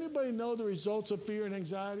 because does anybody know the results of fear and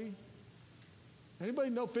anxiety? Anybody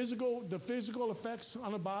know the physical effects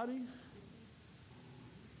on the body?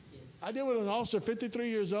 I did with an officer, 53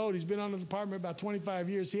 years old. He's been on the department about 25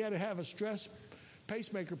 years. He had to have a stress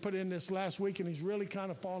pacemaker put in this last week, and he's really kind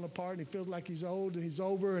of falling apart, and he feels like he's old, and he's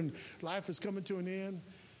over, and life is coming to an end.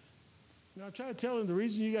 Now, I try to tell him the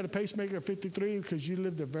reason you got a pacemaker at 53 is because you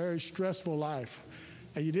lived a very stressful life,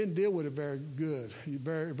 and you didn't deal with it very good,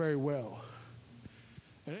 very, very well.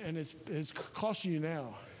 And it's costing you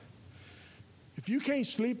now. If you can't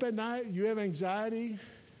sleep at night, you have anxiety,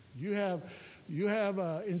 you have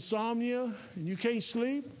insomnia, and you can't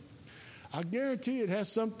sleep, I guarantee it has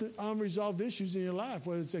some unresolved issues in your life,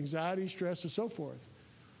 whether it's anxiety, stress, or so forth.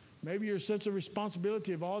 Maybe your sense of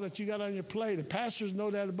responsibility of all that you got on your plate. And pastors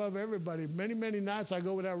know that above everybody. Many, many nights I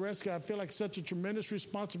go without rest because I feel like such a tremendous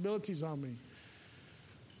responsibility is on me.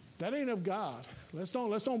 That ain't of God. Let's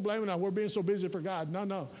don't blame it on we're being so busy for God.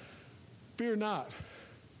 No. Fear not.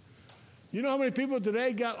 You know how many people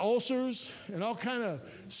today got ulcers and all kind of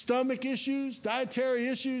stomach issues, dietary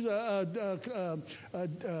issues,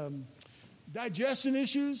 digestion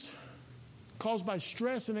issues caused by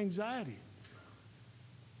stress and anxiety?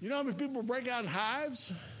 You know how many people break out in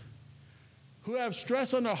hives who have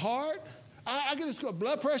stress on their heart? I can just go,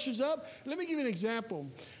 blood pressure's up. Let me give you an example.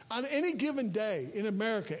 On any given day in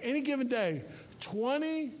America,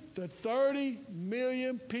 20 to 30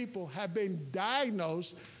 million people have been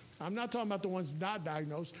diagnosed. I'm not talking about the ones not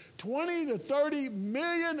diagnosed. 20 to 30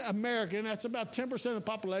 million Americans, that's about 10% of the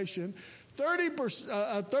population,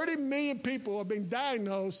 30 million people have been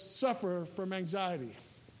diagnosed, suffer from anxiety.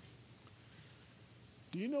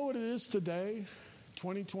 Do you know what it is today,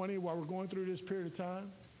 2020, while we're going through this period of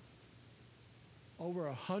time? Over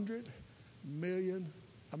 100 million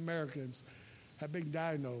Americans have been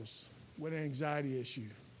diagnosed with an anxiety issue.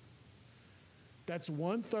 That's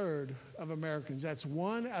 1/3 of Americans. That's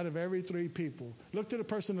 1 out of every 3 people. Look to the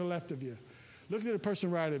person to the left of you. Look to the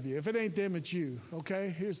person right of you. If it ain't them, it's you.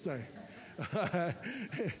 Okay? Here's the thing.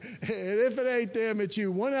 And if it ain't them, it's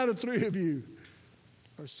you. 1 out of 3 of you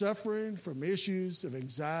are suffering from issues of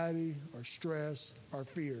anxiety or stress or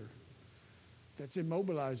fear that's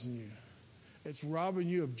immobilizing you. It's robbing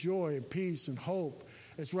you of joy and peace and hope.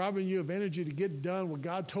 It's robbing you of energy to get done what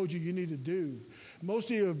God told you need to do.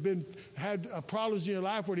 Most of you have had problems in your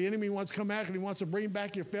life where the enemy wants to come back and he wants to bring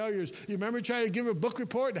back your failures. You remember trying to give a book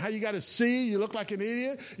report and how you got a C, you look like an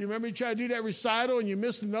idiot? You remember you tried to do that recital and you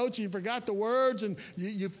missed the notes and you forgot the words and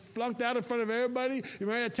you flunked out in front of everybody? You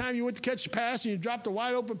remember that time you went to catch the pass and you dropped a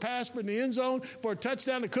wide open pass in the end zone for a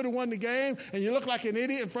touchdown that could have won the game and you look like an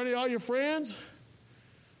idiot in front of all your friends?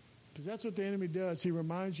 Because that's what the enemy does. He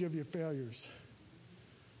reminds you of your failures.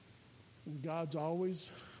 And God's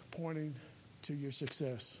always pointing to your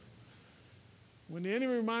success. When the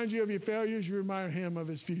enemy reminds you of your failures, you remind him of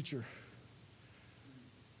his future.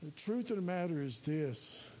 The truth of the matter is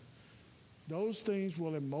this. Those things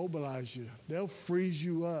will immobilize you. They'll freeze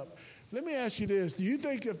you up. Let me ask you this. Do you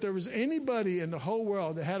think if there was anybody in the whole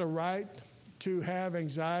world that had a right to have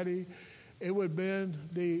anxiety, it would have been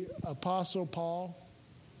the Apostle Paul?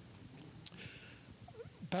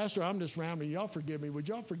 Pastor, I'm just rambling. Y'all forgive me. Would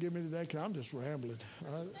y'all forgive me today? Because I'm just rambling.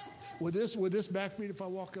 Would this backbeat if I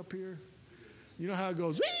walk up here? You know how it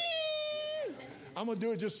goes? I'm going to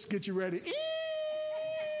do it just to get you ready.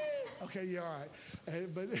 Okay, yeah, all right.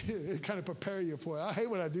 But it kind of prepare you for it. I hate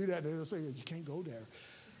when I do that. They'll say, you can't go there.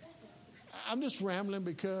 I'm just rambling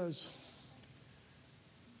because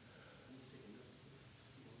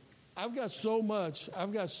I've got so much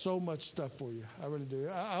stuff for you. I really do.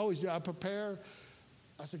 I always do. I prepare.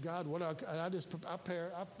 I said, God, I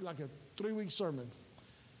prepare like a 3-week sermon.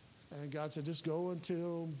 And God said, just go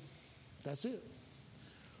until that's it.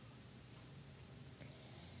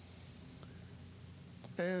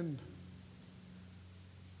 And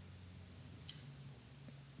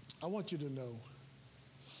I want you to know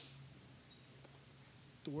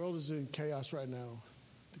the world is in chaos right now.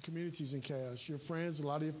 The community's in chaos. Your friends, a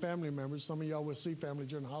lot of your family members, some of y'all will see family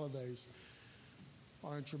during the holidays,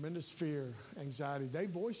 are in tremendous fear, anxiety. They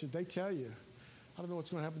voice it. They tell you, I don't know what's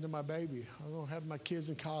going to happen to my baby. I don't know what's going to happen to my kids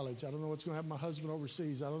in college. I don't know what's going to happen to my husband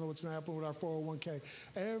overseas. I don't know what's going to happen with our 401k.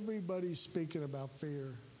 Everybody's speaking about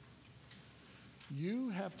fear. You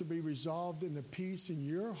have to be resolved in the peace in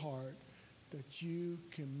your heart that you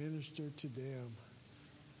can minister to them.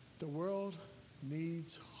 The world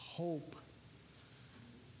needs hope.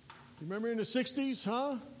 You remember in the 60s,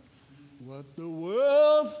 huh? What the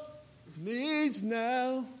world needs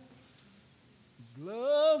now is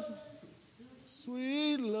love,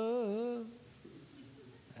 sweet love.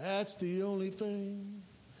 That's the only thing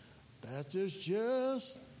that there's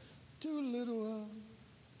just too little of.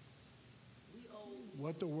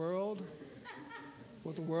 What the world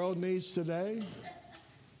needs today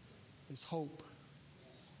is hope.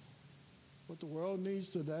 What the world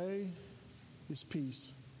needs today is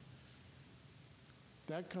peace.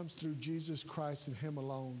 That comes through Jesus Christ and Him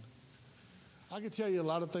alone. I can tell you a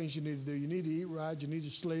lot of things you need to do. You need to eat right. You need to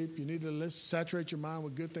sleep. You need to saturate your mind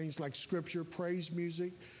with good things like Scripture, praise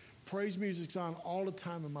music. Praise music's on all the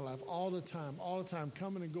time in my life, all the time,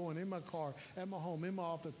 coming and going, in my car, at my home, in my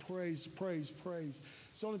office, praise, praise, praise.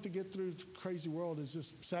 It's only to get through the crazy world is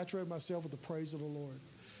just saturate myself with the praise of the Lord.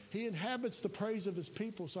 He inhabits the praise of His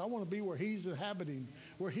people, so I want to be where He's inhabiting,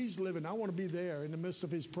 where He's living. I want to be there in the midst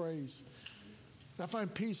of His praise. I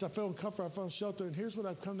find peace, I feel comfort, I find shelter, and here's what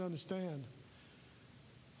I've come to understand.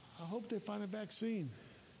 I hope they find a vaccine.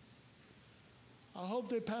 I hope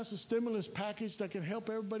they pass a stimulus package that can help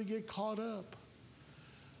everybody get caught up.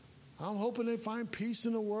 I'm hoping they find peace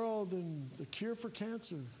in the world and the cure for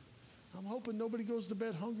cancer. I'm hoping nobody goes to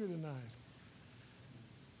bed hungry tonight.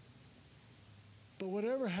 But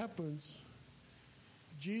whatever happens,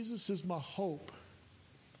 Jesus is my hope.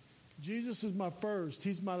 Jesus is my first.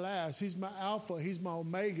 He's my last. He's my Alpha. He's my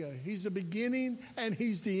Omega. He's the beginning and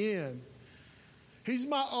He's the end. He's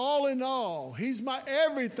my all in all. He's my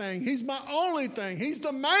everything. He's my only thing. He's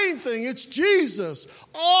the main thing. It's Jesus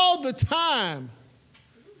all the time.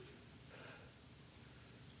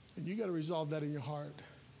 And you got to resolve that in your heart.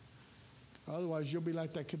 Otherwise, you'll be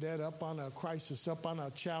like that cadet up on a crisis, up on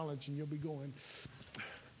a challenge, and you'll be going,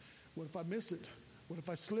 what if I miss it? What if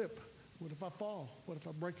I slip? What if I fall? What if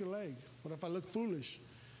I break a leg? What if I look foolish?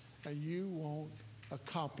 And you won't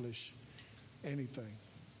accomplish anything.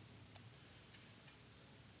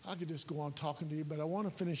 I could just go on talking to you, but I want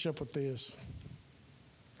to finish up with this.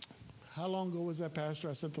 How long ago was that, Pastor?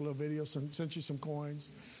 I sent a little video, sent you some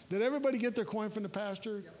coins. Did everybody get their coin from the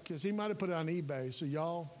pastor? Because he might have put it on eBay. So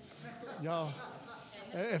y'all,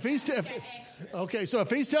 if he's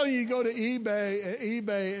telling you to go to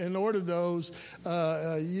eBay and order those,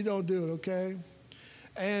 you don't do it, okay?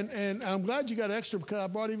 And I'm glad you got extra because I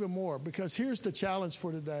brought even more. Because here's the challenge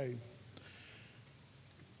for today.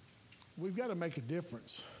 We've got to make a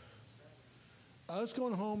difference. Us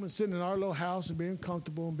going home and sitting in our little house and being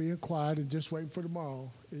comfortable and being quiet and just waiting for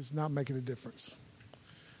tomorrow is not making a difference.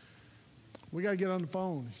 We got to get on the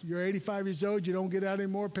phone. You're 85 years old, you don't get out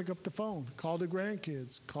anymore, pick up the phone. Call the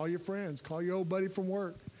grandkids. Call your friends. Call your old buddy from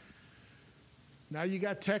work. Now you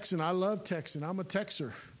got texting. I love texting. I'm a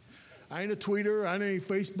texter. I ain't a tweeter. I ain't a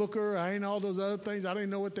Facebooker. I ain't all those other things. I don't even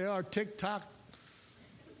know what they are. TikTok.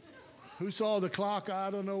 Who saw the clock?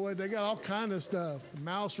 I don't know what. They got all kind of stuff.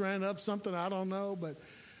 Mouse ran up something. I don't know. But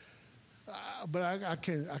I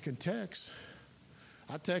can text.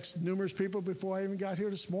 I text numerous people before I even got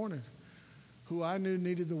here this morning who I knew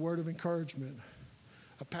needed the word of encouragement.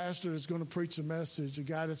 A pastor that's going to preach a message, a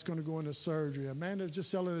guy that's going to go into surgery, a man that's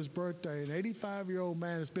just celebrating his birthday, an 85-year-old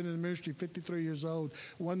man that's been in the ministry 53 years old,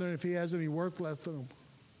 wondering if he has any work left in him.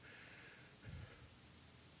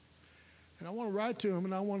 And I want to write to him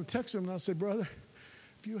and I want to text him and I say, brother,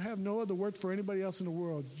 if you have no other word for anybody else in the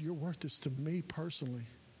world, your word is to me personally.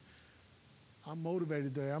 I'm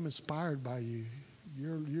motivated today. I'm inspired by you.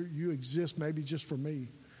 You exist maybe just for me.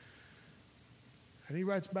 And he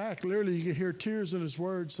writes back, literally you can hear tears in his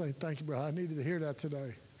words saying, thank you, brother. I needed to hear that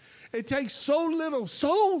today. It takes so little,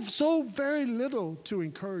 so very little to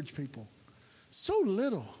encourage people. So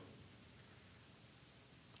little.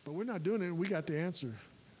 But we're not doing it and we got the answer.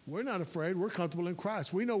 We're not afraid. We're comfortable in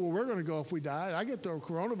Christ. We know where we're going to go if we die. I get the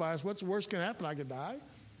coronavirus. What's the worst can happen? I could die.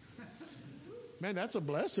 Man, that's a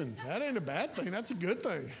blessing. That ain't a bad thing. That's a good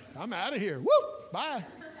thing. I'm out of here. Whoop, bye.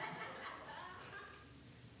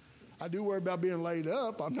 I do worry about being laid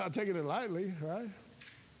up. I'm not taking it lightly, right?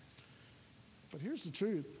 But here's the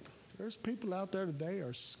truth. There's people out there today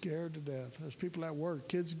are scared to death. There's people at work,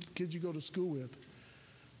 kids you go to school with.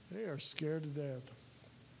 They are scared to death.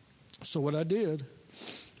 So what I did,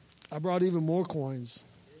 I brought even more coins.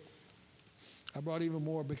 I brought even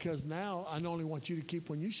more because now I not only want you to keep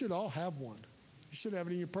one, you should all have one. You should have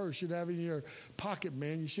it in your purse. You should have it in your pocket,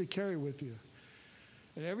 man. You should carry it with you.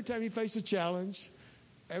 And every time you face a challenge,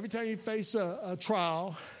 every time you face a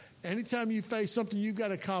trial, anytime you face something you've got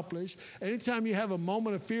to accomplish, anytime you have a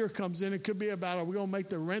moment of fear comes in, it could be about, are we going to make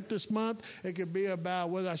the rent this month? It could be about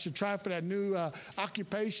whether I should try for that new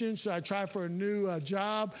occupation. Should I try for a new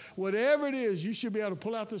job? Whatever it is, you should be able to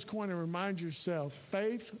pull out this coin and remind yourself,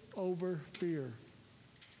 faith over fear.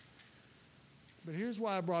 But here's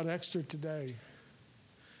why I brought extra today.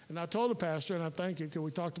 And I told the pastor, and I thank you, because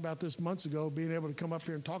we talked about this months ago, being able to come up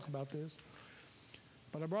here and talk about this.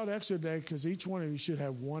 But I brought extra today because each one of you should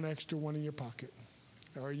have one extra one in your pocket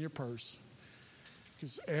or in your purse.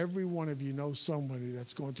 Because every one of you knows somebody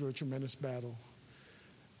that's going through a tremendous battle.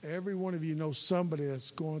 Every one of you knows somebody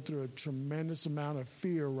that's going through a tremendous amount of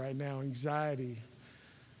fear right now, anxiety.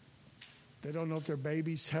 They don't know if their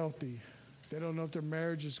baby's healthy. They don't know if their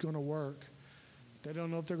marriage is going to work. They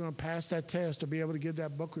don't know if they're going to pass that test or be able to get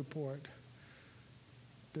that book report.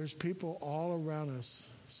 There's people all around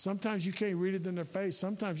us. Sometimes you can't read it in their face.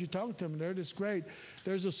 Sometimes you talk to them and they're just great.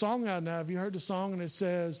 There's a song out now. Have you heard the song? And it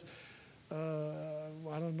says, I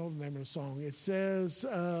don't know the name of the song. It says,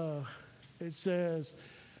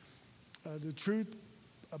 the truth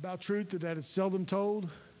about truth that is seldom told.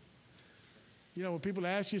 You know, when people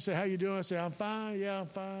ask you, say, how you doing? I say, I'm fine. Yeah, I'm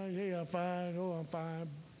fine. Yeah, I'm fine. Oh, I'm fine.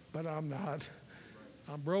 But I'm not.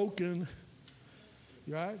 I'm broken.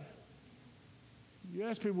 Right? You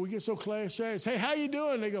ask people, we get so cliché. Hey, how you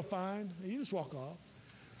doing? They go, fine. And you just walk off.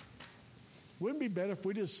 Wouldn't it be better if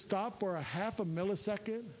we just stop for a half a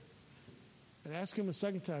millisecond and ask him a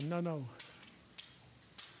second time? No.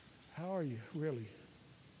 How are you, really?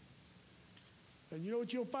 And you know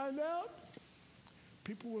what you'll find out?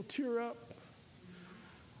 People will tear up.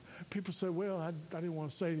 People say, well, I didn't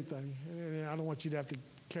want to say anything. And I don't want you to have to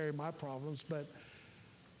carry my problems, but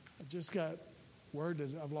I just got word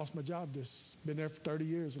that I've lost my job. Been there for 30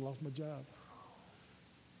 years and lost my job.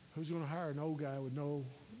 Who's going to hire an old guy with no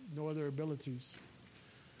other abilities?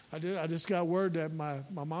 I just got word that my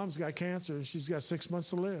mom's got cancer and she's got 6 months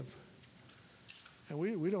to live. And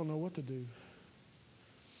we don't know what to do.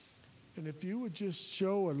 And if you would just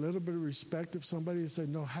show a little bit of respect of somebody and say,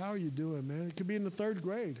 no, how are you doing, man? It could be in the 3rd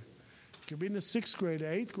grade. It could be in the 6th grade,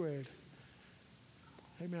 8th grade.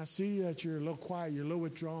 Hey, man, I see that you're a little quiet. You're a little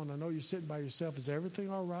withdrawn. I know you're sitting by yourself. Is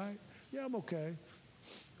everything all right? Yeah, I'm okay.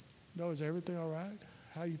 No, is everything all right?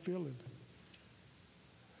 How you feeling?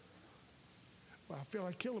 Well, I feel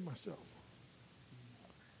like killing myself.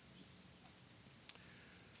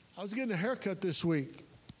 I was getting a haircut this week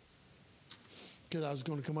because I was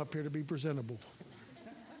going to come up here to be presentable.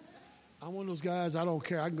 I'm one of those guys, I don't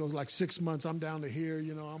care. I can go like 6 months. I'm down to here,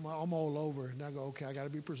 you know. I'm all over. And I go, okay, I got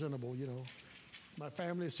to be presentable, you know. My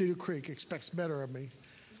family at Cedar Creek expects better of me.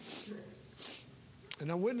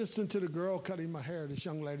 And I'm witnessing to the girl cutting my hair. This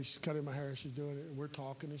young lady, she's cutting my hair. She's doing it. And we're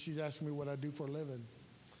talking, and she's asking me what I do for a living.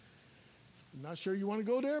 I'm not sure you want to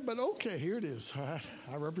go there, but okay, here it is, all right?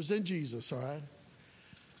 I represent Jesus, all right?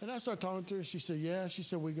 And I started talking to her. She said, yeah. She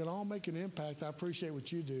said, we can all make an impact. I appreciate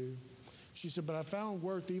what you do. She said, but I found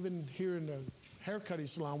worth even here in the haircutting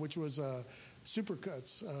salon, which was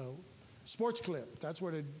Supercuts, Sports Clip. That's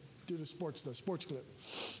where they do the sports clip.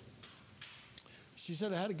 She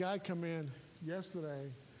said, I had a guy come in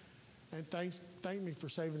yesterday and thanked me for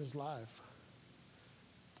saving his life.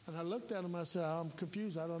 And I looked at him, I said, I'm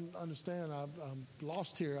confused. I don't understand. I'm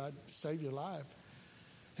lost here. I saved your life.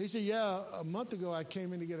 He said, yeah, a month ago I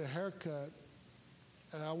came in to get a haircut,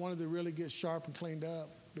 and I wanted to really get sharp and cleaned up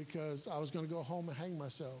because I was going to go home and hang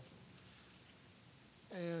myself.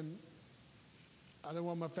 And I didn't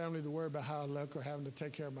want my family to worry about how I look or having to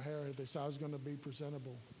take care of my hair. They said I was going to be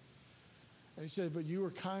presentable. And he said, but you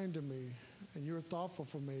were kind to me, and you were thoughtful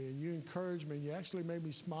for me, and you encouraged me, and you actually made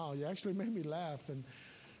me smile. You actually made me laugh, and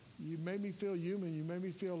you made me feel human. You made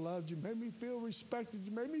me feel loved. You made me feel respected.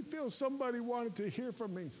 You made me feel somebody wanted to hear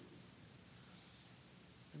from me.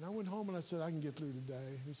 And I went home and I said, I can get through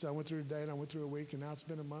today. He said, I went through today and I went through a week, and now it's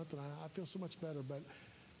been a month, and I feel so much better. But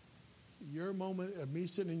your moment of me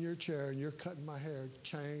sitting in your chair and you're cutting my hair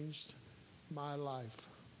changed my life.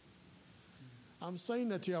 I'm saying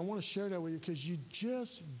that to you. I want to share that with you because you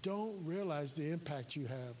just don't realize the impact you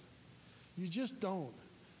have. You just don't.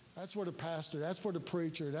 That's for the pastor. That's for the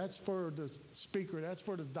preacher. That's for the speaker. That's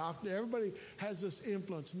for the doctor. Everybody has this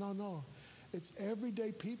influence. No. It's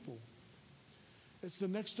everyday people. It's the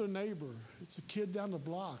next door neighbor. It's the kid down the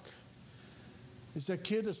block. It's that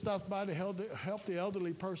kid that stops by to help the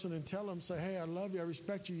elderly person and tell them, say, hey, I love you. I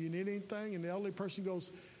respect you. You need anything? And the elderly person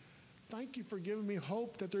goes, thank you for giving me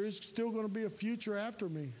hope that there is still going to be a future after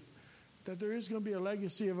me, that there is going to be a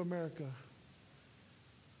legacy of America.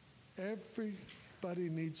 Everybody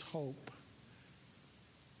needs hope.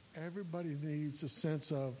 Everybody needs a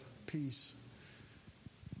sense of peace.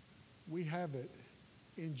 We have it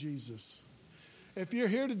in Jesus. If you're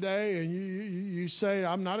here today and you say,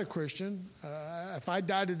 I'm not a Christian, if I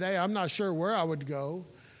died today, I'm not sure where I would go.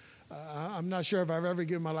 I'm not sure if I've ever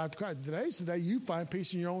given my life to Christ. Today's the day you find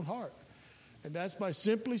peace in your own heart. And that's by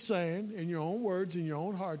simply saying, in your own words, in your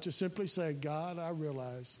own heart, to simply say, God, I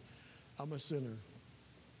realize I'm a sinner.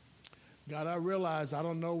 God, I realize I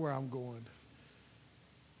don't know where I'm going.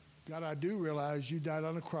 God, I do realize you died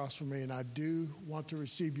on the cross for me, and I do want to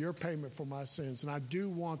receive your payment for my sins, and I do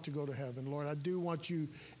want to go to heaven. Lord, I do want you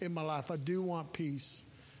in my life. I do want peace.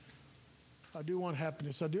 I do want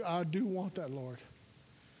happiness. I do want that, Lord.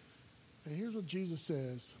 And here's what Jesus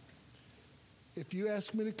says. If you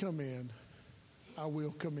ask me to come in, I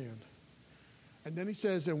will come in. And then he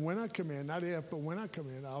says, and when I come in, not if, but when I come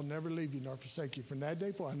in, I'll never leave you nor forsake you. From that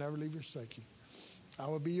day forward, I'll never leave you or forsake you. I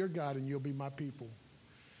will be your God, and you'll be my people.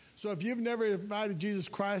 So if you've never invited Jesus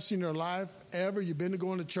Christ in your life ever, you've been to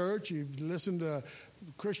going to church, you've listened to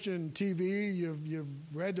Christian TV, you've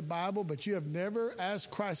read the Bible, but you have never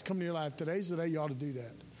asked Christ to come into your life, today's the day you ought to do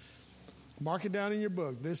that. Mark it down in your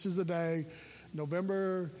book. This is the day,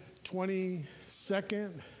 November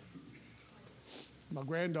 22nd. My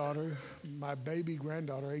granddaughter, my baby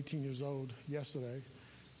granddaughter, 18 years old, yesterday,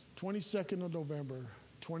 22nd of November,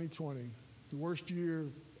 2020, the worst year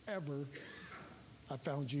ever, I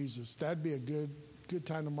found Jesus. That'd be a good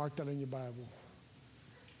time to mark that in your Bible.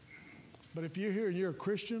 But if you're here and you're a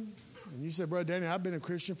Christian, and you say, Brother Danny, I've been a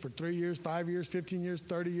Christian for 3 years, 5 years, 15 years,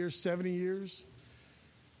 30 years, 70 years,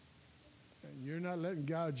 and you're not letting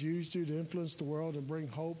God use you to influence the world and bring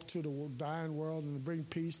hope to the dying world and to bring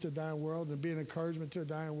peace to the dying world and be an encouragement to the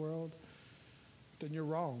dying world, then you're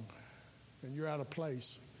wrong and you're out of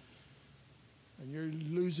place. And you're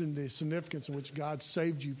losing the significance in which God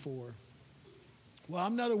saved you for. Well,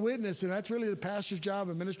 I'm not a witness, and that's really the pastor's job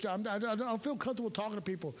and minister's job. I don't feel comfortable talking to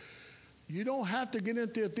people. You don't have to get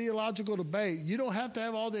into a theological debate. You don't have to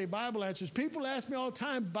have all the Bible answers. People ask me all the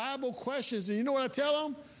time Bible questions, and you know what I tell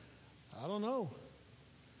them? I don't know.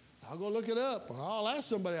 I'll go look it up, or I'll ask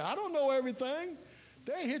somebody. I don't know everything.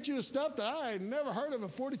 They hit you with stuff that I had never heard of in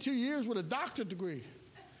 42 years with a doctorate degree.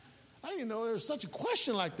 I didn't even know there was such a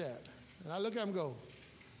question like that. And I look at them and go,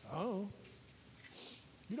 I don't know.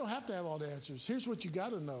 You don't have to have all the answers. Here's what you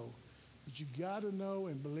got to know. But you got to know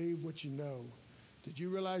and believe what you know. Did you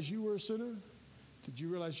realize you were a sinner? Did you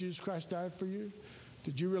realize Jesus Christ died for you?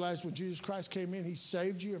 Did you realize when Jesus Christ came in, he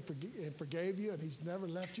saved you and forgave you, and he's never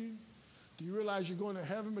left you? Do you realize you're going to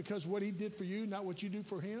heaven because what he did for you, not what you do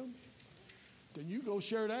for him? Then you go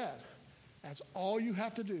share that. That's all you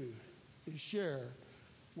have to do is share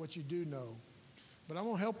what you do know. But I'm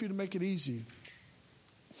going to help you to make it easy.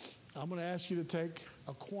 I'm going to ask you to take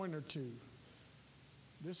a coin or two.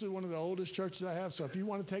 This is one of the oldest churches I have, so if you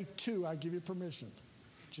want to take two, I give you permission.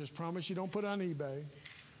 Just promise you don't put it on eBay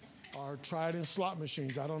or try it in slot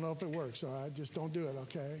machines. I don't know if it works, all right? Just don't do it,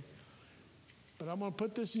 okay? But I'm going to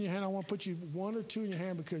put this in your hand. I want to put you one or two in your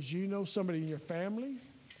hand because you know somebody in your family,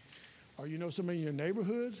 or you know somebody in your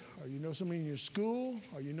neighborhood, or you know somebody in your school,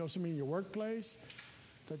 or you know somebody in your workplace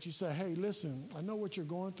that you say, hey, listen, I know what you're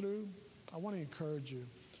going through. I want to encourage you.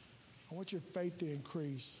 I want your faith to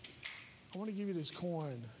increase. I want to give you this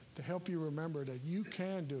coin to help you remember that you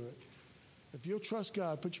can do it. If you'll trust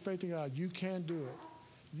God, put your faith in God, you can do it.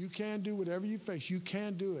 You can do whatever you face. You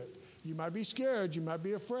can do it. You might be scared. You might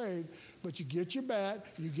be afraid. But you get your bat.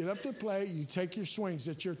 You get up to the plate. You take your swings.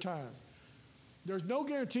 It's your time. There's no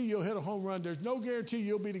guarantee you'll hit a home run. There's no guarantee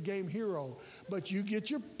you'll be the game hero. But you get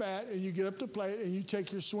your bat and you get up to the plate and you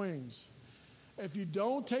take your swings. If you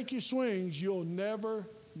don't take your swings, you'll never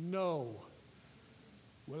know.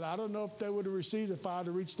 Well, I don't know if they would have received it if I had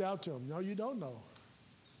reached out to them. No, you don't know.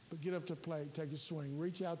 But get up to the plate, take a swing.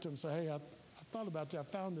 Reach out to them and say, hey, I thought about that. I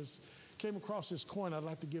found this, came across this coin. I'd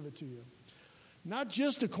like to give it to you. Not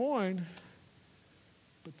just a coin,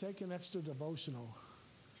 but take an extra devotional.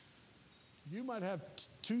 You might have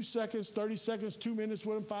 2 seconds, 30 seconds, 2 minutes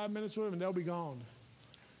with them, 5 minutes with them, and they'll be gone.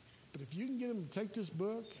 But if you can get them to take this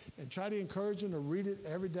book and try to encourage them to read it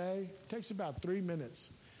every day, it takes about 3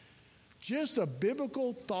 minutes. Just a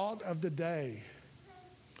biblical thought of the day.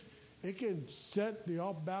 It can set the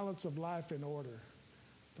off balance of life in order.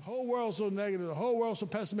 The whole world's so negative. The whole world's so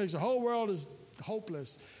pessimistic. The whole world is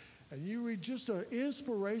hopeless. And you read just an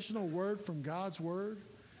inspirational word from God's word,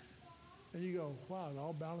 and you go, wow, it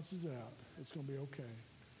all balances out. It's going to be okay.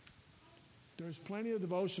 There's plenty of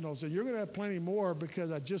devotionals, and you're going to have plenty more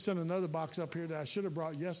because I just sent another box up here that I should have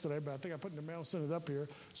brought yesterday, but I think I put in the mail and sent it up here.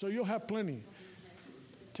 So you'll have plenty.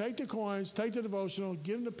 Take the coins, take the devotional,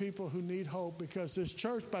 give them to people who need hope because this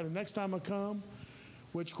church, by the next time I come,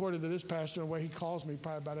 which according to this pastor, the way he calls me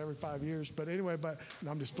probably about every 5 years. But anyway,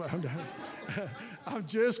 no, I'm just playing.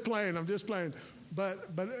 I'm just playing. But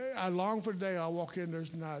I long for the day I'll walk in,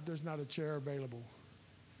 there's not a chair available.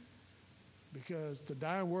 Because the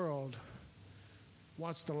dying world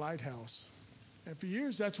wants the lighthouse. And for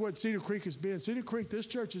years, that's what Cedar Creek has been. Cedar Creek, this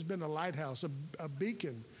church has been a lighthouse, a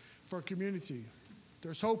beacon for a community.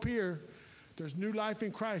 There's hope here. There's new life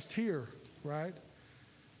in Christ here, right?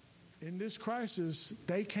 In this crisis,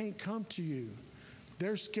 they can't come to you.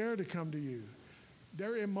 They're scared to come to you.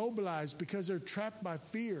 They're immobilized because they're trapped by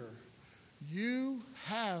fear. You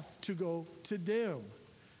have to go to them.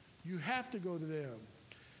 You have to go to them.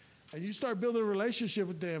 And you start building a relationship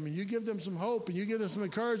with them, and you give them some hope, and you give them some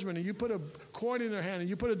encouragement, and you put a coin in their hand, and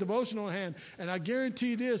you put a devotional in their hand. And I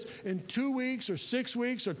guarantee this, in 2 weeks or 6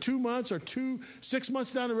 weeks or 2 months or 6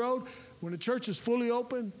 months down the road, when the church is fully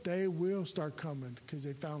open, they will start coming because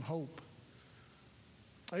they found hope.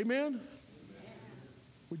 Amen? Amen?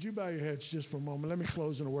 Would you bow your heads just for a moment? Let me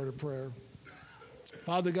close in a word of prayer.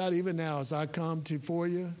 Father God, even now as I come before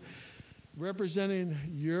you, representing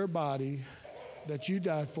your body that you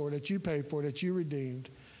died for, that you paid for, that you redeemed,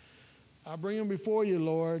 I bring them before you,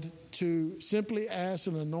 Lord, to simply ask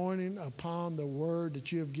an anointing upon the word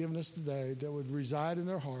that you have given us today that would reside in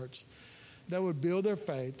their hearts, that would build their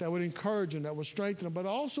faith, that would encourage them, that would strengthen them, but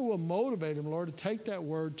also will motivate them, Lord, to take that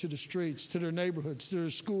word to the streets, to their neighborhoods, to their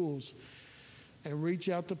schools, and reach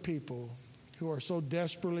out to people who are so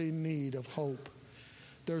desperately in need of hope.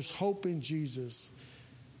 There's hope in Jesus.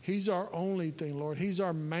 He's our only thing, Lord. He's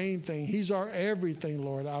our main thing. He's our everything,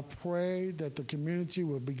 Lord. I pray that the community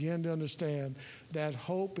will begin to understand that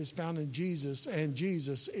hope is found in Jesus, and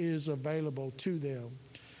Jesus is available to them.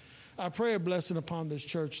 I pray a blessing upon this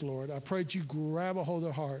church, Lord. I pray that you grab a hold of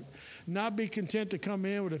their heart. Not be content to come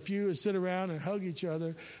in with a few and sit around and hug each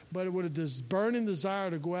other, but with a burning desire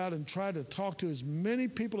to go out and try to talk to as many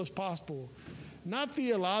people as possible. Not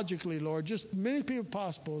theologically, Lord, just many people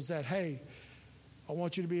possible is that, hey, I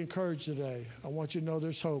want you to be encouraged today. I want you to know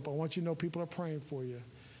there's hope. I want you to know people are praying for you.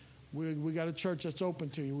 We got a church that's open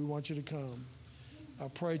to you. We want you to come. I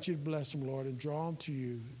pray that you'd bless them, Lord, and draw them to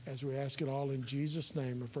you as we ask it all in Jesus'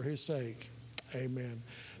 name and for his sake. Amen.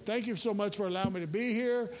 Thank you so much for allowing me to be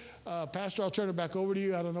here. Pastor, I'll turn it back over to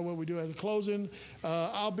you. I don't know what we do at the closing.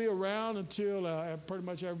 I'll be around until pretty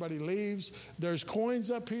much everybody leaves. There's coins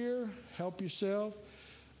up here. Help yourself.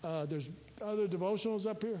 There's other devotionals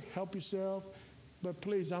up here. Help yourself. But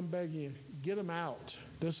please, I'm begging you, get them out.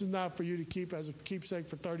 This is not for you to keep as a keepsake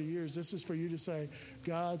for 30 years. This is for you to say,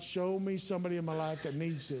 God, show me somebody in my life that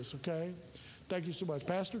needs this, okay? Thank you so much.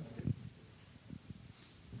 Pastor?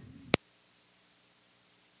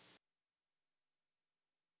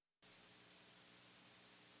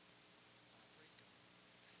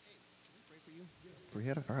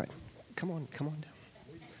 Brietta? All right. Come on down.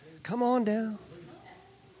 Come on down.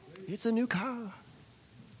 It's a new car.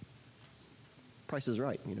 Price is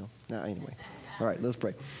right, Now, anyway. All right, let's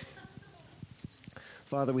pray.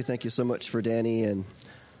 Father, we thank you so much for Danny, and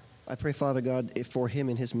I pray, Father God, for him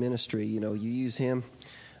and his ministry. You use him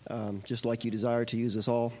just like you desire to use us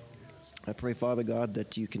all. I pray, Father God,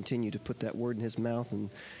 that you continue to put that word in his mouth, and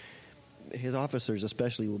his officers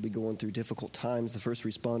especially will be going through difficult times, the first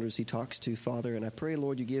responders he talks to, Father. And I pray,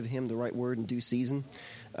 Lord, you give him the right word in due season,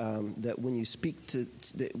 that when you speak to,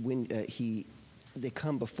 when they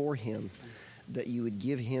come before him, that you would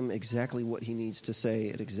give him exactly what he needs to say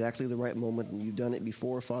at exactly the right moment. And you've done it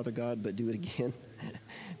before, Father God, but do it again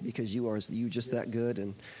because you just that good.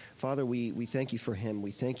 And Father, we thank you for him.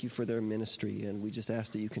 We thank you for their ministry, and we just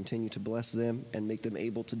ask that you continue to bless them and make them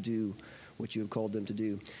able to do what you have called them to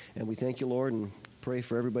do. And we thank you, Lord, and pray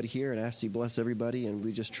for everybody here and ask you to bless everybody, and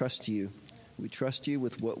we just trust you. We trust you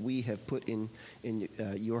with what we have put in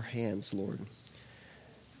your hands, Lord.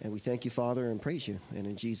 And we thank you, Father, and praise you. And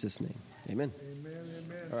in Jesus' name, amen.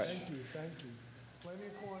 Amen. All right. Thank you. Plenty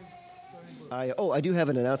of coins. I do have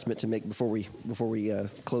an announcement to make before we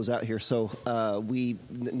close out here. So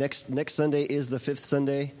next Sunday is the 5th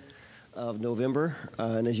Sunday of November,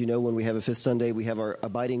 and as you know, when we have a 5th Sunday, we have our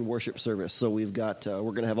abiding worship service. So we've got we're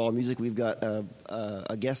going to have all music. We've got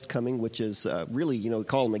a guest coming, which is really, we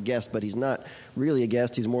call him a guest, but he's not really a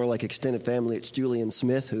guest. He's more like extended family. It's Julian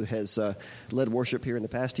Smith, who has led worship here in the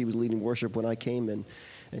past. He was leading worship when I came, and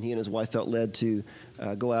he and his wife felt led to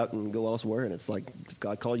go out and go elsewhere. And it's like, if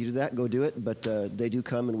God called you to that, go do it. But they do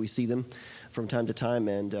come, and we see them from time to time,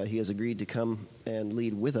 and he has agreed to come and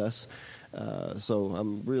lead with us. So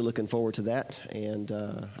I'm really looking forward to that, and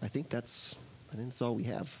I think that's all we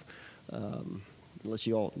have. Unless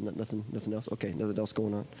you all, nothing else. Okay, nothing else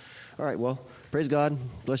going on. All right, well, praise God,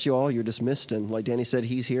 bless you all. You're dismissed, and like Danny said,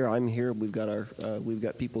 he's here, I'm here. We've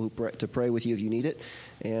got people to pray with you if you need it,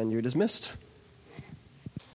 and you're dismissed.